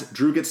plans,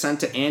 Drew gets sent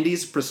to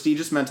Andy's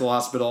prestigious mental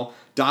hospital,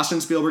 Dawson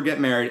and Spielberg get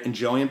married, and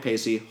Joey and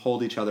Pacey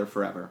hold each other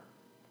forever.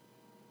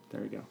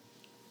 There you go.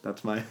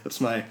 That's my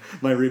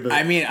reboot.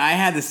 I mean, I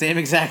had the same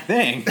exact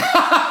thing.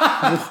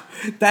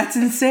 That's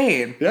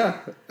insane. Yeah.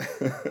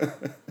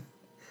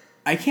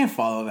 I can't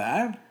follow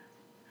that.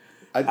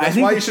 That's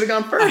why you should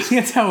have gone I first.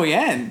 think that's how we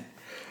end.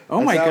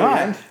 Oh my That's how we God.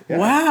 end? Yeah.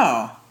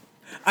 Wow.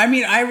 I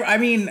mean,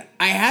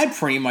 I had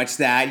pretty much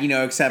that,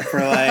 except for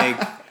like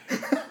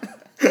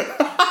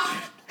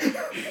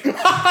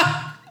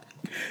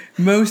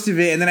most of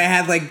it, and then I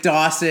had like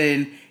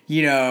Dawson,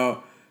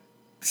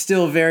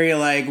 still very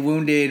like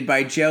wounded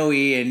by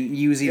Joey and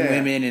using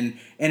women, and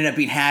ended up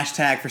being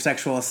hashtag for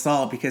sexual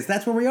assault because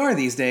that's where we are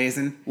these days.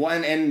 And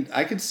Well, and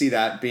I could see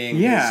that being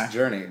his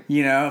journey.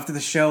 after the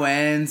show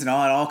ends and it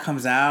all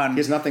comes out, and He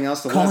has nothing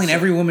else to calling live,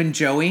 every woman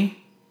Joey.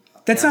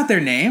 That's not their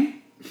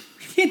name. You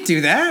can't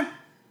do that.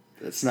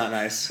 It's not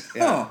nice.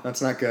 Yeah,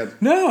 that's not good.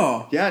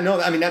 No. Yeah, no,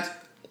 I mean that's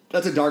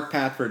a dark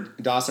path for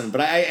Dawson,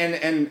 but I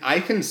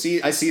see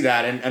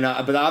that, and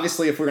but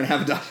obviously if we're gonna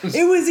have a Dawson,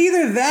 It was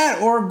either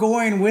that or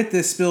going with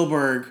the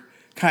Spielberg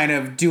kind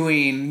of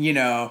doing,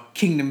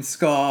 Kingdom of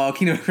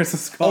Crystal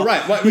Skull. oh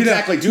right, what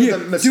exactly? Do the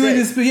mistake. Doing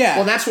this, yeah.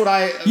 Well, that's what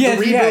the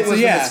reboot was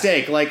a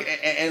mistake.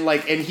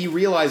 And he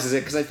realizes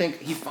it because I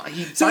think he.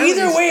 So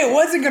either way, it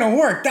wasn't gonna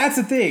work. That's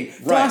the thing,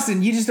 Right.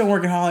 Dawson. You just don't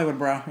work in Hollywood,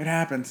 bro. It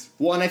happens.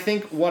 Well, and I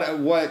think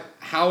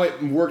how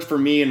it worked for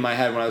me in my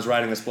head when I was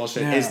writing this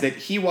bullshit is that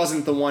he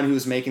wasn't the one who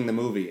was making the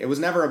movie. It was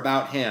never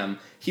about him.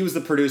 He was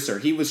the producer.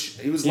 He was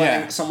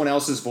letting someone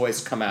else's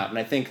voice come out, and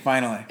I think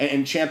Finally.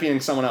 and championing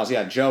someone else.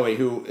 Yeah, Joey,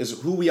 who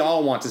we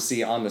all want to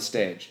see on the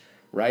stage,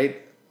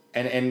 right?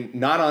 And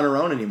not on her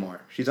own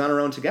anymore. She's on her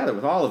own together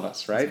with all of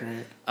us, right?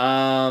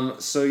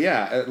 So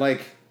yeah,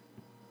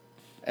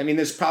 I mean,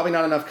 there's probably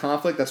not enough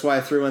conflict. That's why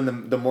I threw in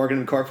the Morgan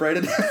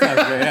Incorporated.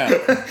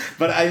 Yeah.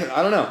 But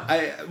I don't know.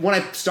 When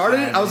I started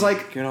it, I was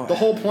like, the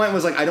whole point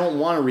was like, I don't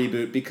want to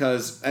reboot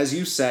because, as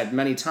you said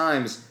many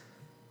times,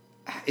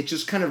 it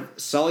just kind of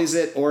sullies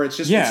it, or it's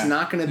just it's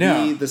not going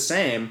to be the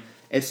same.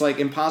 It's like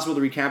impossible to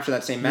recapture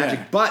that same magic.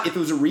 Yeah. But if it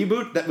was a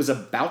reboot that was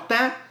about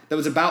that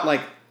was about like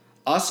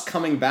us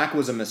coming back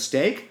was a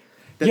mistake,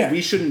 that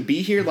we shouldn't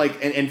be here, like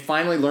and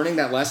finally learning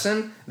that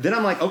lesson, then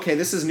I'm like, okay,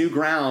 this is new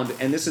ground,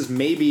 and this is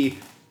maybe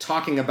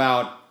talking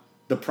about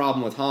the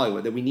problem with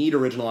Hollywood, that we need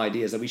original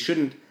ideas, that we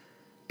shouldn't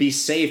be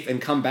safe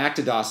and come back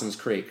to Dawson's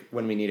Creek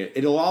when we need it.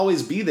 It'll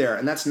always be there,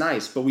 and that's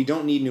nice, but we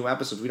don't need new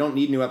episodes. We don't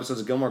need new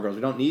episodes of Gilmore Girls.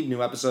 We don't need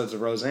new episodes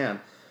of Roseanne.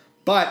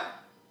 But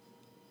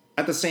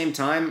at the same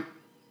time,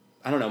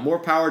 I don't know, more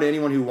power to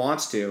anyone who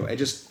wants to. It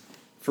just,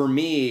 for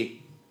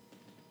me,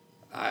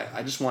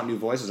 I just want new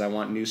voices. I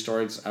want new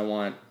stories. I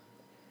want,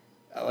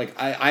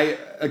 I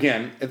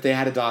again, if they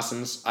had a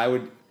Dawson's, I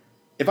would,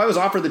 if I was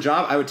offered the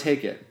job, I would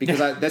take it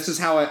because this is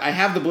how I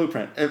have the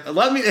blueprint.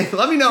 Let me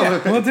know.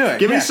 Yeah, we'll do it.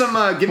 Give me some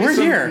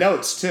here.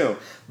 notes too.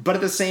 But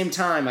at the same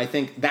time, I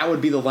think that would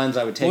be the lens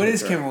I would take. What it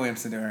is through. Kevin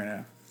Williamson doing right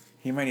now?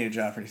 He might need a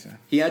job pretty soon.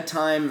 He had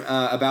time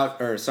I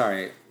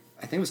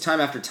think it was Time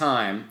After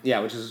Time. Yeah,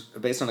 which is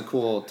based on a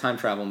cool time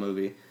travel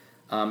movie.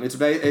 It's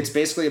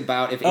basically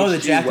about if the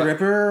Jack the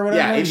Ripper or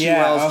whatever. Yeah, H.G.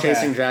 Wells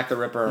chasing Jack the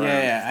Ripper around.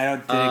 Yeah, I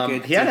don't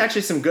think it. He had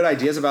actually some good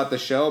ideas about the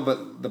show,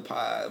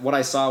 but what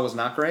I saw was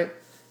not great.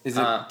 Is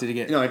it? Did it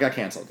get? No, it got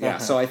canceled. Yeah,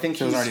 Okay. so I think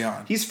So it's already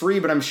on. He's free,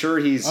 but I'm sure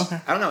he's. Okay.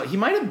 I don't know. He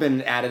might have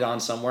been added on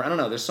somewhere. I don't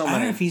know. There's so I many.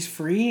 don't know if he's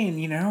free,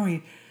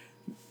 and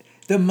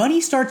the money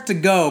starts to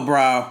go,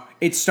 bro.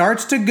 It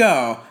starts to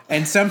go,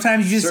 and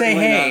sometimes you just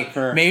Certainly say, "Hey, not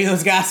for- maybe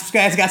those guys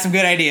got some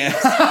good ideas."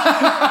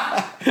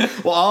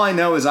 Well, Well, all I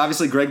know is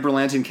obviously Greg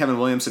Berlanti and Kevin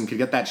Williamson could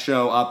get that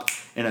show up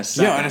in a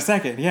second. Yeah, in a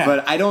second, yeah.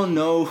 But I don't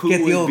know who Get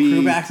the would old be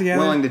crew back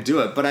together? willing to do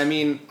it. But I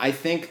mean,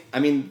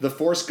 the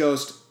Force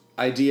Ghost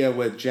idea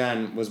with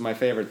Jen was my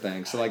favorite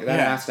thing. So like that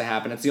Yeah. has to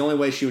happen. It's the only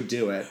way she would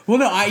do it. Well,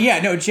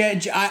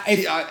 Jen,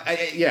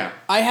 Yeah.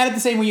 I had it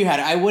the same way you had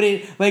it. I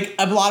wouldn't like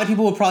a lot of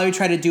people would probably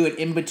try to do it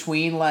in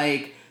between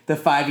like the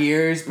 5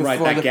 years before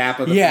Right, that gap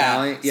of the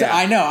finale. Yeah, so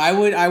I know.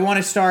 I want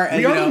to start.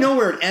 We already know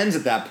where it ends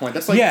at that point.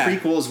 That's like Yeah.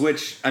 prequels,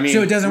 which I mean,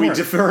 So it doesn't we work.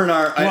 defer in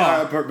our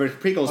Well,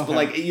 prequels, but okay.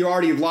 like you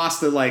already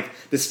lost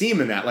the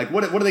steam in that. Like,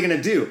 what are they going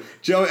to do?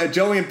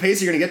 Joey and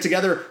Pacey are going to get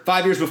together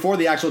 5 years before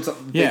the actual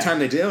Yeah. time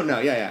they do? No,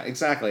 yeah,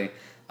 exactly.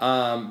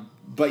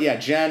 But yeah,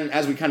 Jen,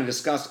 as we kind of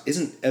discussed,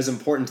 isn't as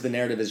important to the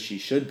narrative as she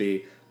should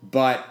be.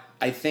 But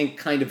I think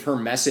kind of her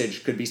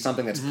message could be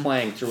something that's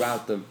playing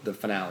throughout the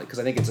finale, because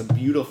I think it's a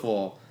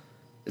beautiful.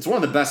 It's one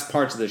of the best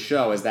parts of the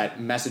show is that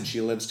message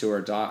she lives to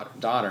her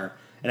daughter.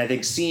 And I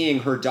think seeing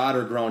her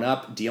daughter grown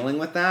up dealing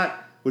with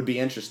that would be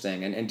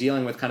interesting. And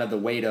dealing with kind of the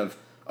weight of,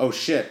 oh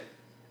shit.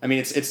 I mean,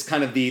 it's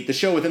kind of the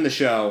show within the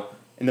show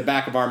in the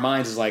back of our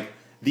minds is like,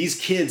 these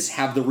kids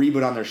have the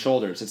reboot on their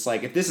shoulders. It's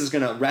like, if this is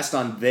going to rest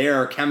on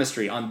their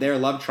chemistry, on their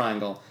love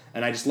triangle,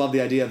 and I just love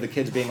the idea of the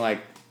kids being like,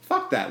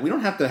 fuck that. We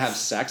don't have to have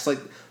sex. Like,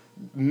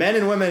 men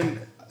and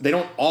women, they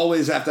don't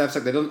always have to have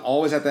sex. They don't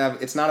always have to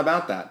have, it's not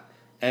about that.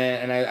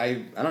 And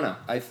I don't know.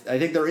 I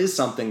think there is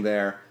something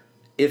there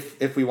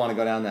if we want to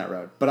go down that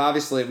road. But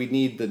obviously we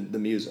need the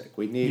music.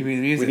 We need the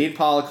music. We need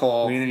Paula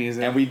Cole. We need the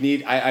music. And we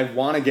need I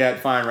want to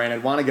get Fire and Rain. I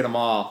want to get them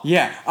all.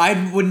 Yeah,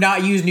 I would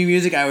not use new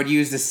music. I would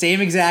use the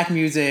same exact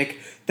music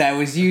that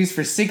was used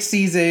for 6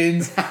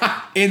 seasons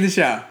in the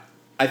show.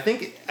 I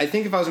think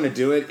if I was going to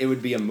do it, it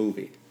would be a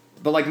movie.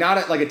 But like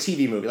not like a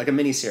TV movie, like a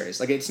miniseries.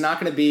 Like it's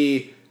not going to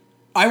be.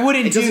 I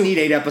wouldn't It doesn't need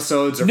 8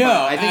 episodes or No,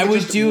 5. I think I it's would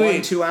just do 1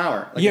 it- 2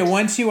 hour. Like yeah, it's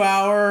 1 2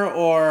 hour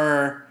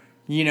or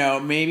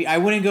maybe I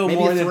wouldn't go maybe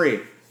more than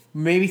 3.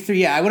 Maybe 3.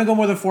 Yeah, I wouldn't go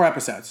more than 4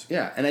 episodes.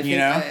 Yeah, and I think, You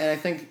know? and I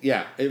think,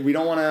 we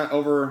don't want to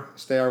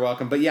overstay our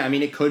welcome, but yeah, I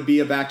mean, it could be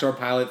a backdoor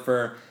pilot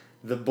for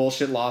the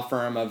bullshit law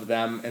firm of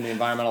them and the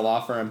environmental law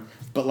firm,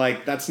 but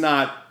like that's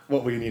not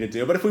what we need to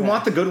do. But if we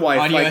want the Good Wife,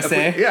 On like,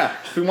 USA?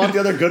 if we want the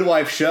other Good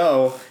Wife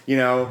show,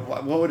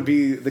 what would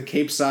be the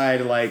Cape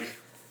Side like?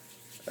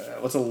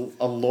 What's a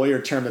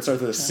lawyer term that starts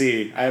with a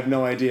C? I have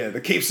no idea. The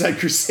Cape Side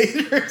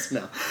Crusaders?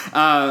 No.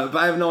 But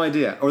I have no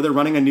idea. Or they're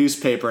running a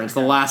newspaper and it's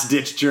the last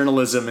ditch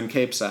journalism in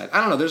Cape Side.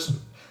 I don't know.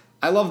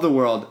 I love the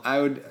world.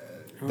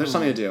 There's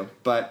something to do.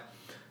 But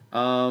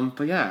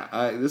yeah,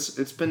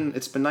 it's been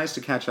nice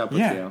to catch up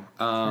with you.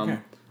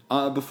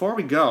 Before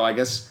we go, I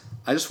guess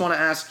I just want to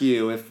ask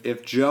you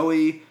if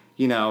Joey,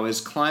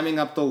 is climbing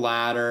up the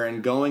ladder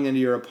and going into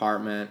your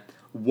apartment,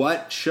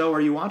 what show are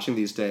you watching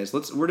these days?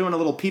 We're doing a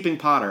little Peeping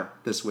Potter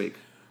this week.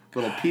 A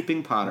little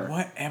Peeping Potter.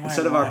 What am I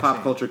Instead of our pop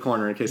watching? culture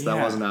corner, in case that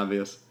Yeah. wasn't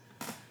obvious.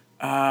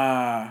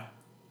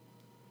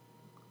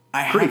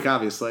 Creek,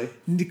 obviously.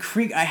 The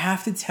Creek. I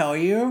have to tell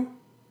you,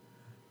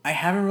 I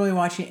haven't really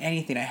watched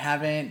anything. I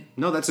haven't.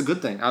 No, that's a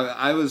good thing.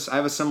 I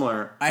have a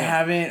similar. I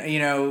haven't.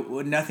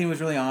 Nothing was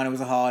really on. It was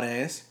the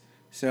holidays,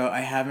 so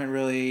I haven't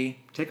really.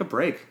 Take a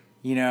break.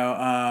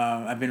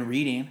 I've been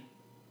reading.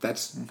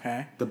 That's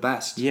Okay. the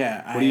best.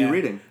 Yeah. What are you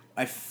reading?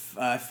 I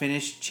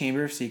finished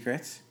Chamber of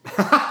Secrets.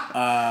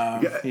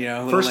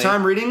 First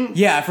time reading?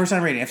 Yeah, first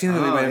time reading. I've seen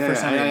the movie, but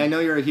first time reading. I know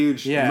you're a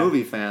huge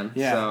movie fan.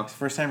 Yeah, So. it's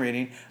first time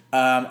reading.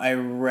 I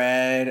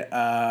read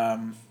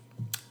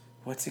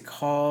what's it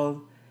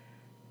called?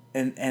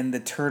 And the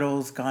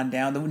Turtles Gone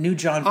Down. The new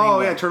John Green. Oh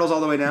book. yeah, Turtles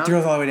All the Way Down.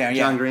 Turtles All the Way Down.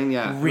 Yeah. John Green.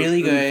 Yeah,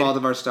 Really good. Fault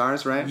of Our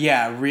Stars, right?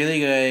 Yeah,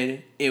 really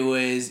good.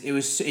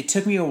 It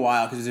took me a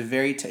while because it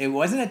was it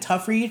wasn't a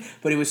tough read,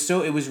 but it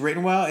was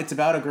written well. It's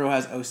about a girl who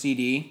has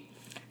OCD,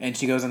 and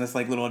she goes on this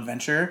like little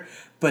adventure.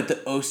 But the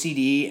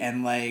OCD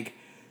and like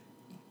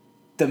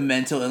the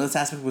mental illness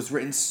aspect was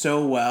written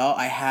so well.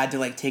 I had to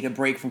like take a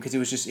break from because it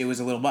was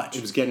a little much.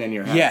 It was getting in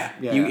your head.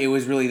 Yeah, it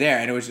was really there,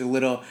 and it was a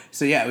little.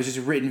 So yeah, it was just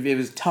written. It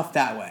was tough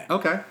that way.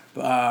 Okay.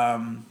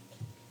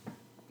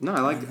 No, I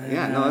like.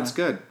 Yeah, no, that's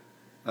good.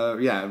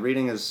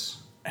 Reading is.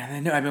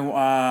 And then I've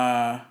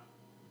been.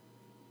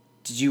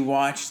 Did you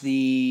watch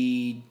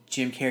the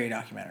Jim Carrey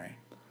documentary?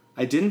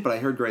 I didn't, but I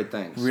heard great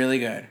things. Really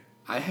good.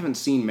 I haven't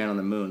seen Man on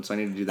the Moon, so I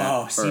need to do that.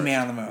 Oh, first. see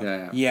Man on the Moon.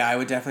 Yeah. Yeah, I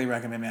would definitely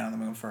recommend Man on the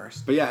Moon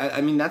first. But yeah,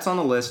 I mean that's on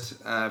the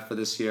list for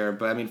this year.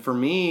 But I mean, for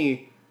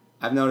me,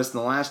 I've noticed in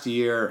the last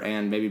year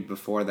and maybe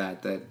before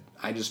that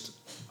I just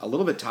a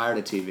little bit tired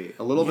of TV,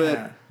 a little bit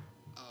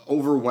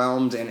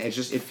overwhelmed, and it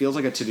feels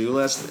like a to-do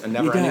list, a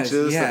never-ending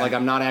to-do list. That, like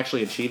I'm not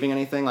actually achieving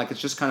anything. Like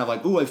it's just kind of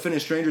like, ooh, I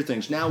finished Stranger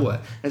Things. Now what?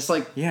 And it's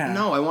like,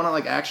 no, I want to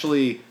like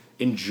actually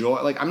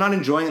enjoy. Like I'm not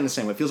enjoying it in the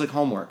same way. It feels like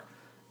homework.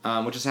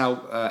 Which is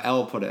how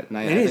Elle put it. And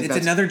I think It's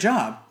another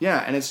job. Yeah,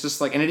 and it's just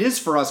like, and it is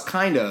for us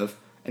kind of,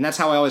 and that's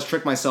how I always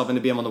trick myself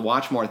into being able to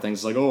watch more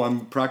things. Like, oh,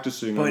 I'm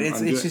practicing. But I'm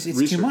it's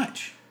research. too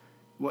much.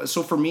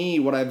 So for me,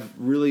 what I've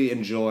really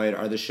enjoyed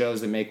are the shows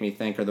that make me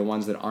think, are the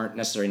ones that aren't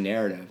necessarily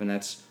narrative, and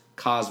that's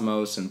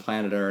Cosmos and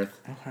Planet Earth.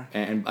 Okay.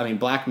 And I mean,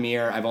 Black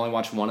Mirror, I've only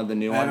watched one of the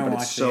new I one, haven't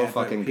but it's watched so it yet,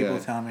 but fucking people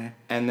good. tell me.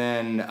 And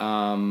then,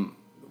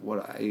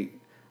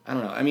 I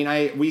don't know. I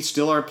mean, we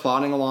still are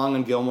plodding along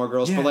on Gilmore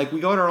Girls, Yeah. but like we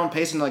go at our own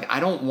pace, and like I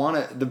don't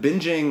want to the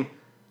binging.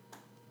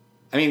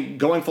 I mean,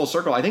 going full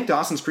circle, I think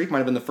Dawson's Creek might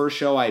have been the first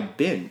show I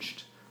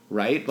binged,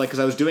 right? Like, because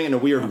I was doing it in a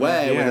weird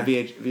way yeah. with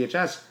a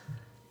VHS.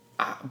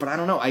 But I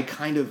don't know. I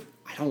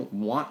don't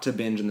want to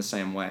binge in the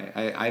same way.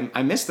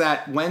 I miss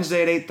that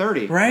Wednesday at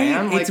 8:30. Right?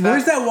 Man. Like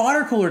Where's that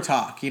water cooler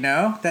talk, you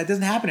know? That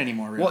doesn't happen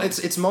anymore, really. Well,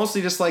 it's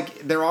mostly just like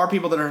there are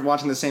people that are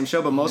watching the same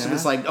show, but most of Yeah.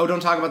 it's like, oh, don't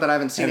talk about that. I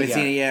haven't seen it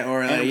yet.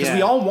 Or Because yeah.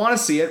 we all want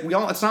to see it.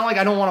 It's not like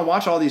I don't want to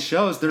watch all these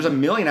shows. There's a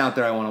million out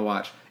there I want to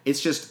watch. It's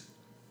just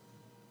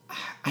I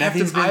have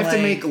Nothing's been to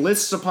like- make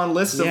lists upon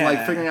lists of like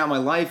Yeah. figuring out my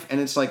life, and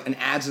it's like it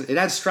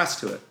adds stress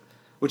to it,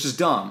 which is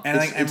dumb. And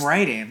like I'm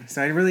writing,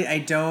 so I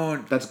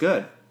don't. That's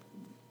good.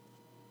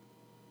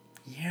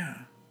 Yeah.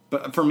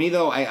 But for me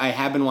though, I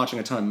have been watching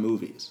a ton of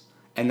movies,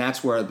 and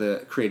that's where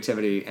the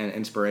creativity and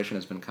inspiration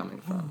has been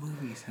coming from.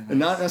 Movies. And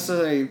not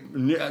necessarily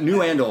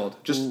new and old.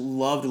 Just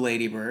Loved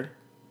Lady Bird.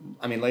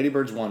 I mean, Lady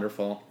Bird's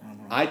wonderful.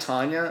 I,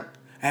 Tonya,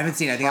 I haven't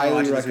seen it. I think I'll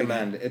watch highly it this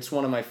recommend. weekend. It's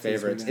one of my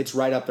favorites. weekend. It's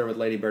right up there with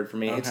Lady Bird for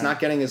me. It's Okay. not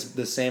getting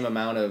the same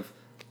amount of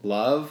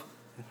love.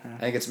 I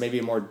think it's maybe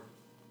a more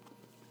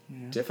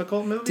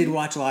difficult movie. Did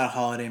watch a lot of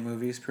holiday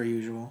movies per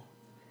usual.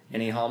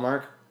 Any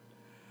Hallmark?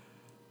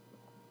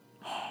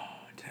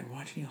 Did I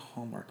watch any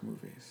Hallmark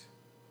movies?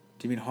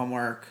 Do you mean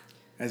Hallmark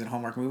as in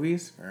Hallmark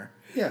movies? Or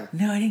Yeah.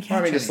 no, I didn't catch Or I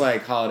mean, any. just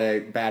like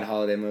bad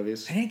holiday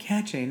movies. I didn't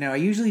catch any. No, I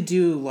usually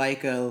do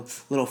like a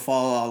little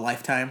fall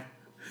Lifetime.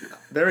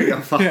 There we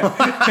go.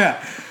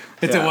 Yeah,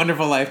 it's Yeah. a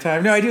wonderful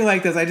Lifetime. No, I do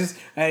like those. I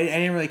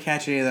didn't really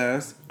catch any of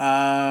those.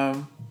 But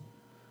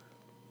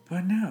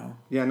no.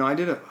 Yeah, no, I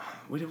did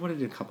what did I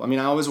do a couple? I mean,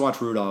 I always watch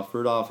Rudolph.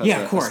 Rudolph has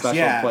Yeah, of course, a special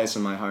yeah. place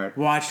in my heart.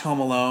 Watched Home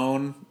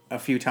Alone a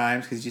few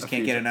times because you just can't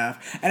few get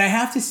enough. And I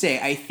have to say,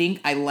 I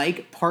think I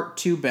like Part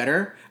 2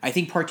 better. I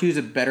think Part 2 is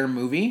a better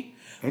movie,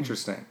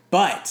 Interesting.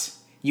 but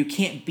you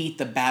can't beat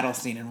the battle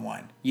scene in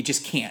 1. You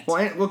just can't.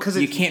 Well, because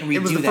you can't redo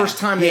it was the that. first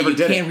time they ever did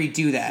You can't it.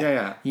 redo that.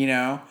 Yeah. You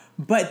know?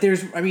 But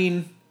there's, I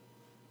mean,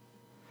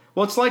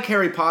 Well, it's like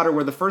Harry Potter,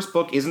 where the first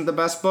book isn't the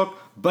best book,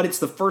 but it's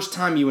the first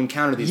time you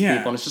encounter these Yeah.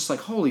 people, and it's just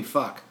like, holy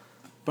fuck.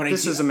 but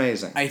This is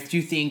amazing. I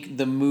do think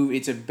the movie,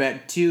 it's a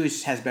bet, 2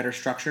 has better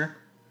structure.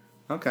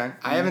 Okay.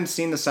 I haven't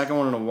seen the second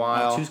one in a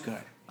while. 2's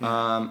good.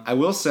 I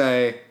will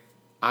say,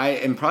 I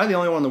am probably the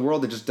only one in the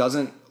world that just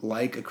doesn't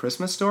like A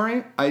Christmas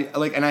Story.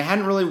 And I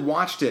hadn't really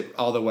watched it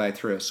all the way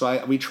through.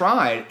 So we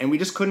tried, and we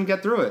just couldn't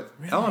get through it.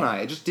 Really? Elle and I,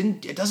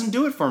 it doesn't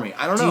do it for me.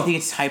 I don't Do know. you think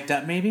it's hyped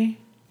up, maybe?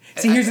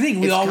 See, here's the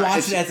thing. We It's all kind-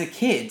 watched it's- it as a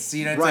kid. So,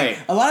 you know, it's Right.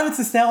 like, a lot of it's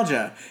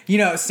nostalgia. You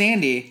know,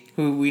 Sandy,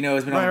 who we know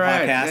has been on the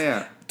Right, podcast,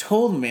 yeah.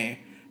 told me,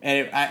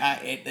 and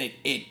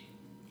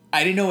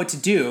I didn't know what to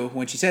do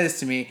when she said this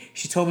to me.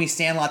 She told me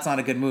Sandlot's not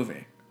a good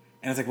movie.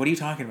 And I was like, what are you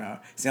talking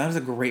about? Sandlot's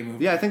a great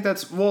movie. Yeah, I think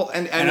that's and I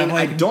And mean, I'm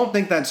like- I don't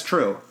think that's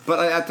true.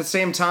 But at the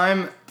same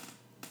time,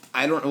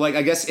 I don't like.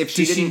 I guess if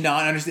she Does didn't, she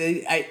not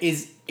understand?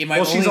 Am I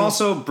well, she's only,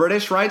 also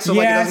British, right? So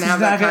like, it yeah, doesn't she's have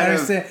not that gonna kind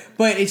understand. of.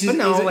 But it's just,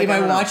 But no, like, am I I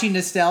don't know. watching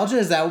nostalgia?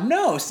 Is that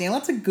no?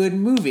 Sandlot's a good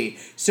movie.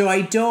 So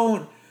I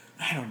don't know.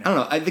 I don't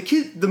know.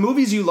 The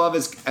movies you love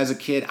as a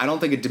kid, I don't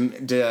think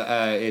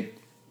it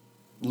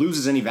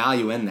loses any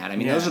value in that. I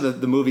mean, Yeah. those are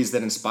the movies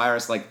that inspire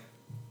us. Like,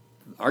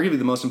 arguably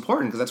the most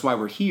important because that's why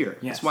we're here.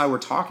 Yes. That's why we're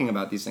talking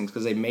about these things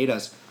because they made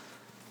us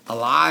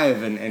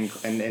alive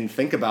and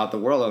think about the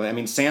world. I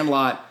mean,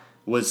 Sandlot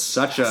was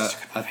such a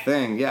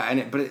thing. Yeah, I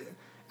mean,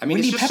 Wendy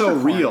it's just so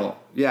Peppercorn. real.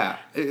 Yeah,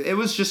 it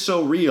was just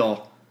so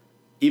real.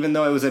 Even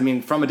though it was, I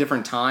mean, from a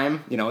different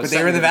time. You know, But it's they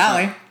set were in the different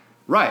valley. time.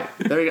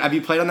 Right. Have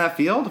you played on that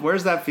field?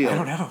 Where's that field? I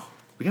don't know.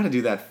 We got to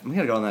do that. We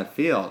got to go on that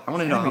field. I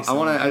want to Gotta be know.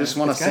 somewhere. I just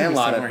want to It's gotta be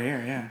Sandlot somewhere it.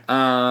 here,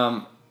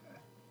 yeah.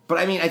 But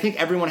I mean, I think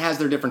everyone has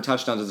their different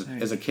touchdowns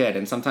as a kid,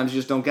 and sometimes you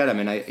just don't get them.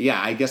 And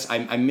I guess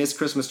I miss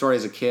Christmas Story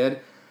as a kid.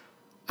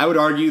 I would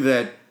argue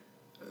that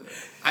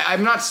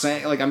I'm not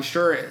saying like I'm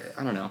sure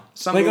I don't know.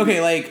 Some Like movie-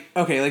 like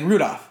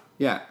Rudolph.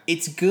 yeah.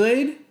 It's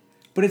good,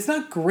 but it's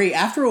not great.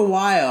 After a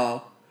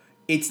while,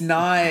 it's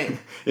not.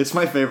 It's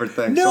my favorite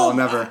thing. No, so I'll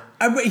never.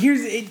 But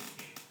here's it.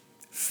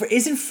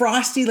 Isn't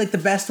Frosty like the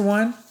best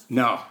one?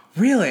 No,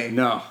 Really?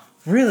 no,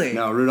 Really?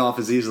 no. Rudolph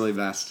is easily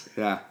best.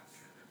 Yeah.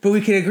 But we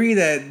could agree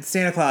that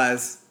Santa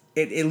Claus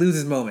it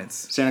loses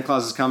moments. Santa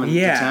Claus is coming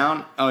Yeah. to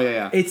town. Oh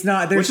yeah. It's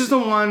not. Which is the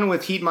one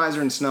with Heat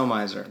Miser and Snow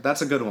Miser?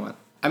 That's a good one.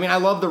 I mean, I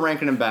love the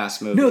Rankin and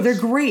Bass movies. no, they're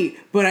great,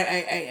 but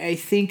I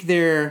think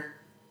they're.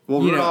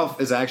 Well, you know. Rudolph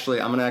is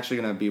actually. I'm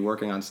gonna be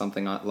working on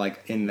something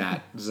like in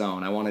that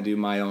zone. I want to do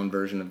my own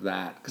version of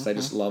that because I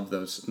just love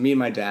those. Me and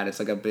my dad. It's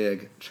like a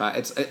big.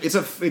 It's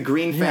a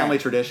green family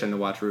tradition to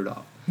watch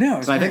Rudolph. No,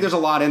 it's so I think great. there's a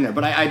lot in there,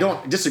 but I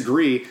don't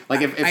disagree.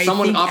 Like if I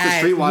someone think off the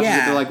street watches it,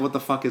 yeah. they're like, "What the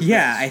fuck is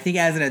Yeah, this?" I think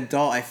as an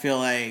adult, I feel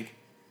like,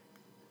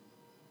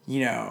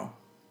 you know,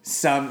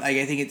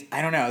 I think it's,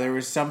 I don't know, there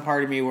was some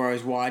part of me where I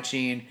was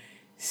watching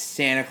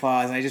Santa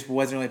Claus and I just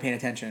wasn't really paying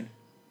attention.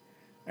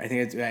 I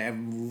think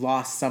I've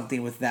lost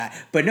something with that.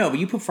 But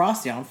you put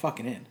Frosty on, I'm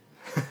fucking in.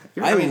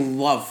 I mean,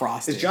 love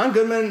Frosty. Is John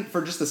Goodman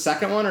for just the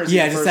second one, or is he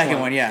Yeah, the it's the first second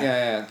one, yeah.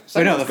 Yeah. But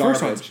Second no, one's the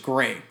first garbage. one's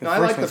great. I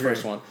like the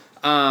first one.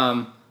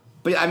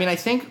 But I mean, I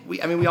think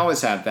we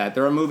always have that.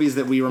 There are movies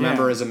that we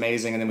remember as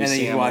amazing, and then we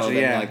see them a little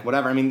bit and like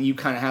whatever. I mean, you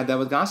kind of had that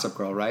with Gossip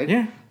Girl, right?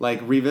 Yeah.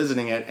 Like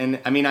revisiting it, and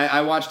I mean,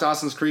 I watched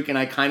Dawson's Creek, and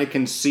I kind of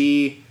can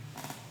see.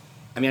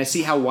 I mean, I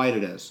see how white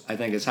it is. I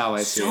think is how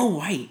I see it. So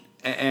white.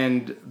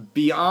 And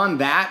beyond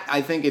that,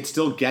 I think it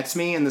still gets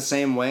me in the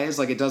same ways.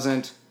 Like it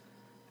doesn't.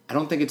 I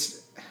don't think it's.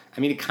 I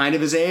mean, it kind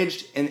of is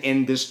aged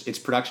in this its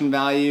production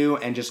value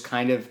and just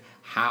kind of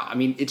how. I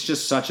mean, it's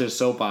just such a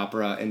soap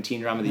opera and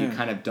teen drama that you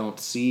kind of don't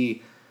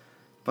see.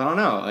 But I don't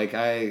know.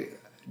 Like,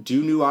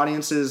 do new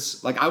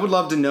audiences. Like, I would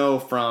love to know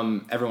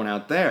from everyone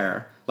out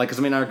there. Like, because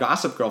I mean, our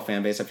Gossip Girl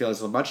fan base, I feel,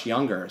 is much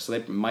younger, so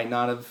they might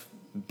not have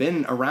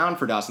been around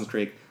for Dawson's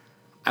Creek.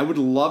 I would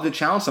love to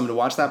challenge someone to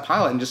watch that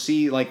pilot and just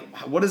see, like,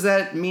 what does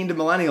that mean to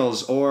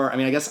millennials? Or, I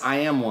mean, I guess I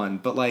am one,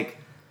 but, like,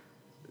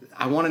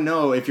 I want to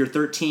know if you're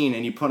 13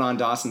 and you put on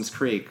Dawson's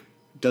Creek,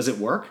 does it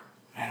work?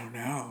 I don't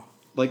know.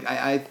 Like,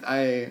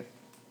 I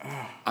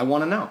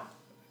want to know.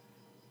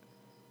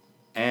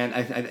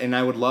 And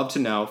I would love to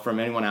know from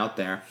anyone out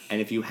there. And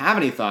if you have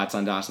any thoughts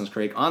on Dawson's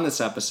Creek, on this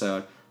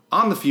episode,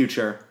 on the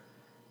future,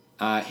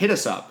 hit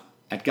us up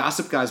at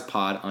Gossip Guys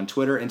Pod on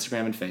Twitter,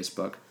 Instagram, and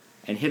Facebook.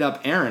 And hit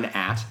up Aaron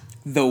at...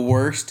 The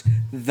Worst,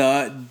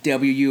 the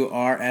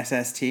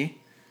WURSST.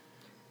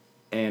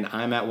 And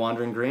I'm at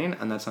Wandering Green,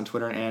 and that's on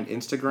Twitter and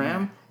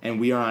Instagram. And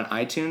we are on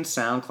iTunes,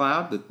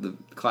 SoundCloud, the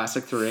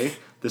classic three.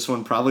 This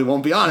one probably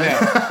won't be on it.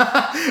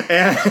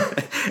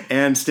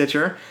 and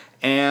Stitcher.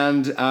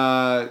 And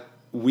there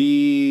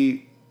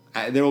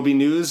will be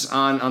news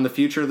on the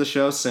future of the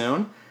show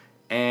soon.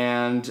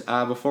 And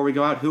before we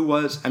go out,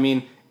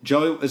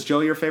 Joey, is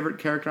Joey your favorite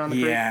character on the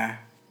Creek?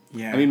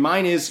 Yeah. I mean,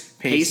 mine is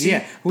Pacey,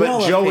 Yeah.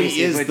 but Joey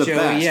Pacey, is but the Joey,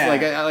 best.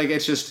 yeah. Like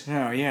it's just...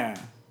 Oh, yeah.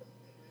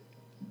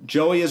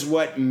 Joey is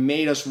what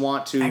made us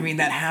want to... I mean,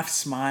 that half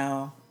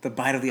smile, the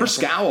bite of the Her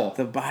scowl.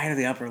 The bite of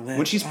the upper lip.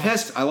 When she's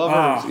pissed, I love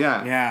her.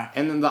 Yeah. Yeah.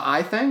 And then the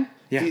eye thing?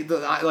 Yeah.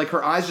 Like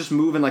her eyes just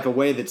move in like a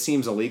way that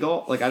seems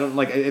illegal. Like I don't...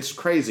 Like it's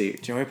crazy.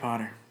 Joey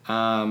Potter.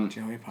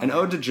 Joey Potter. An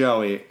ode to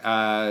Joey.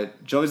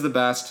 Joey's the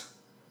best.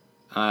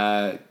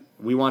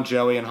 We want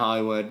Joey in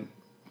Hollywood.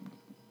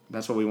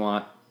 That's what we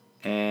want.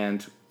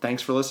 And...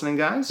 Thanks for listening,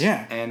 guys.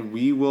 Yeah. And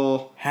we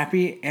will...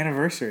 Happy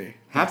anniversary.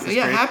 Happy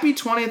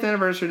 20th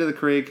anniversary to the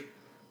Creek.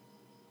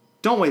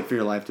 Don't wait for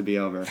your life to be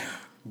over.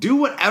 Do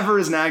whatever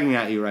is nagging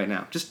at you right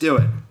now. Just do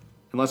it.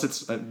 Unless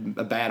it's a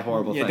bad,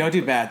 horrible thing. Yeah, don't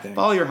do bad things.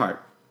 Follow your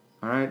heart.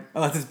 All right?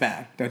 Unless it's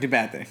bad. Don't do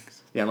bad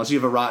things. Yeah, unless you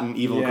have a rotten,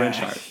 evil Grinch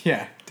heart.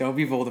 Yeah, don't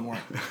be Voldemort.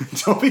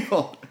 Don't be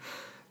Voldemort.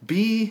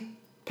 Be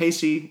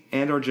Pacey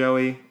and or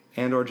Joey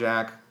and or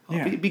Jack.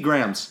 Yeah. Be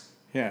Grams.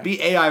 Yeah.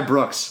 Be A.I.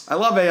 Brooks. I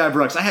love A.I.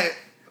 Brooks.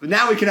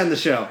 Now we can end the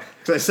show.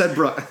 Because I said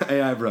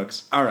A.I.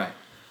 Brooks. All right.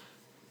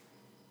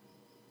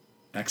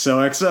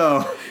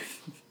 XOXO.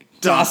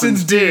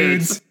 Dawson's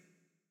Dudes.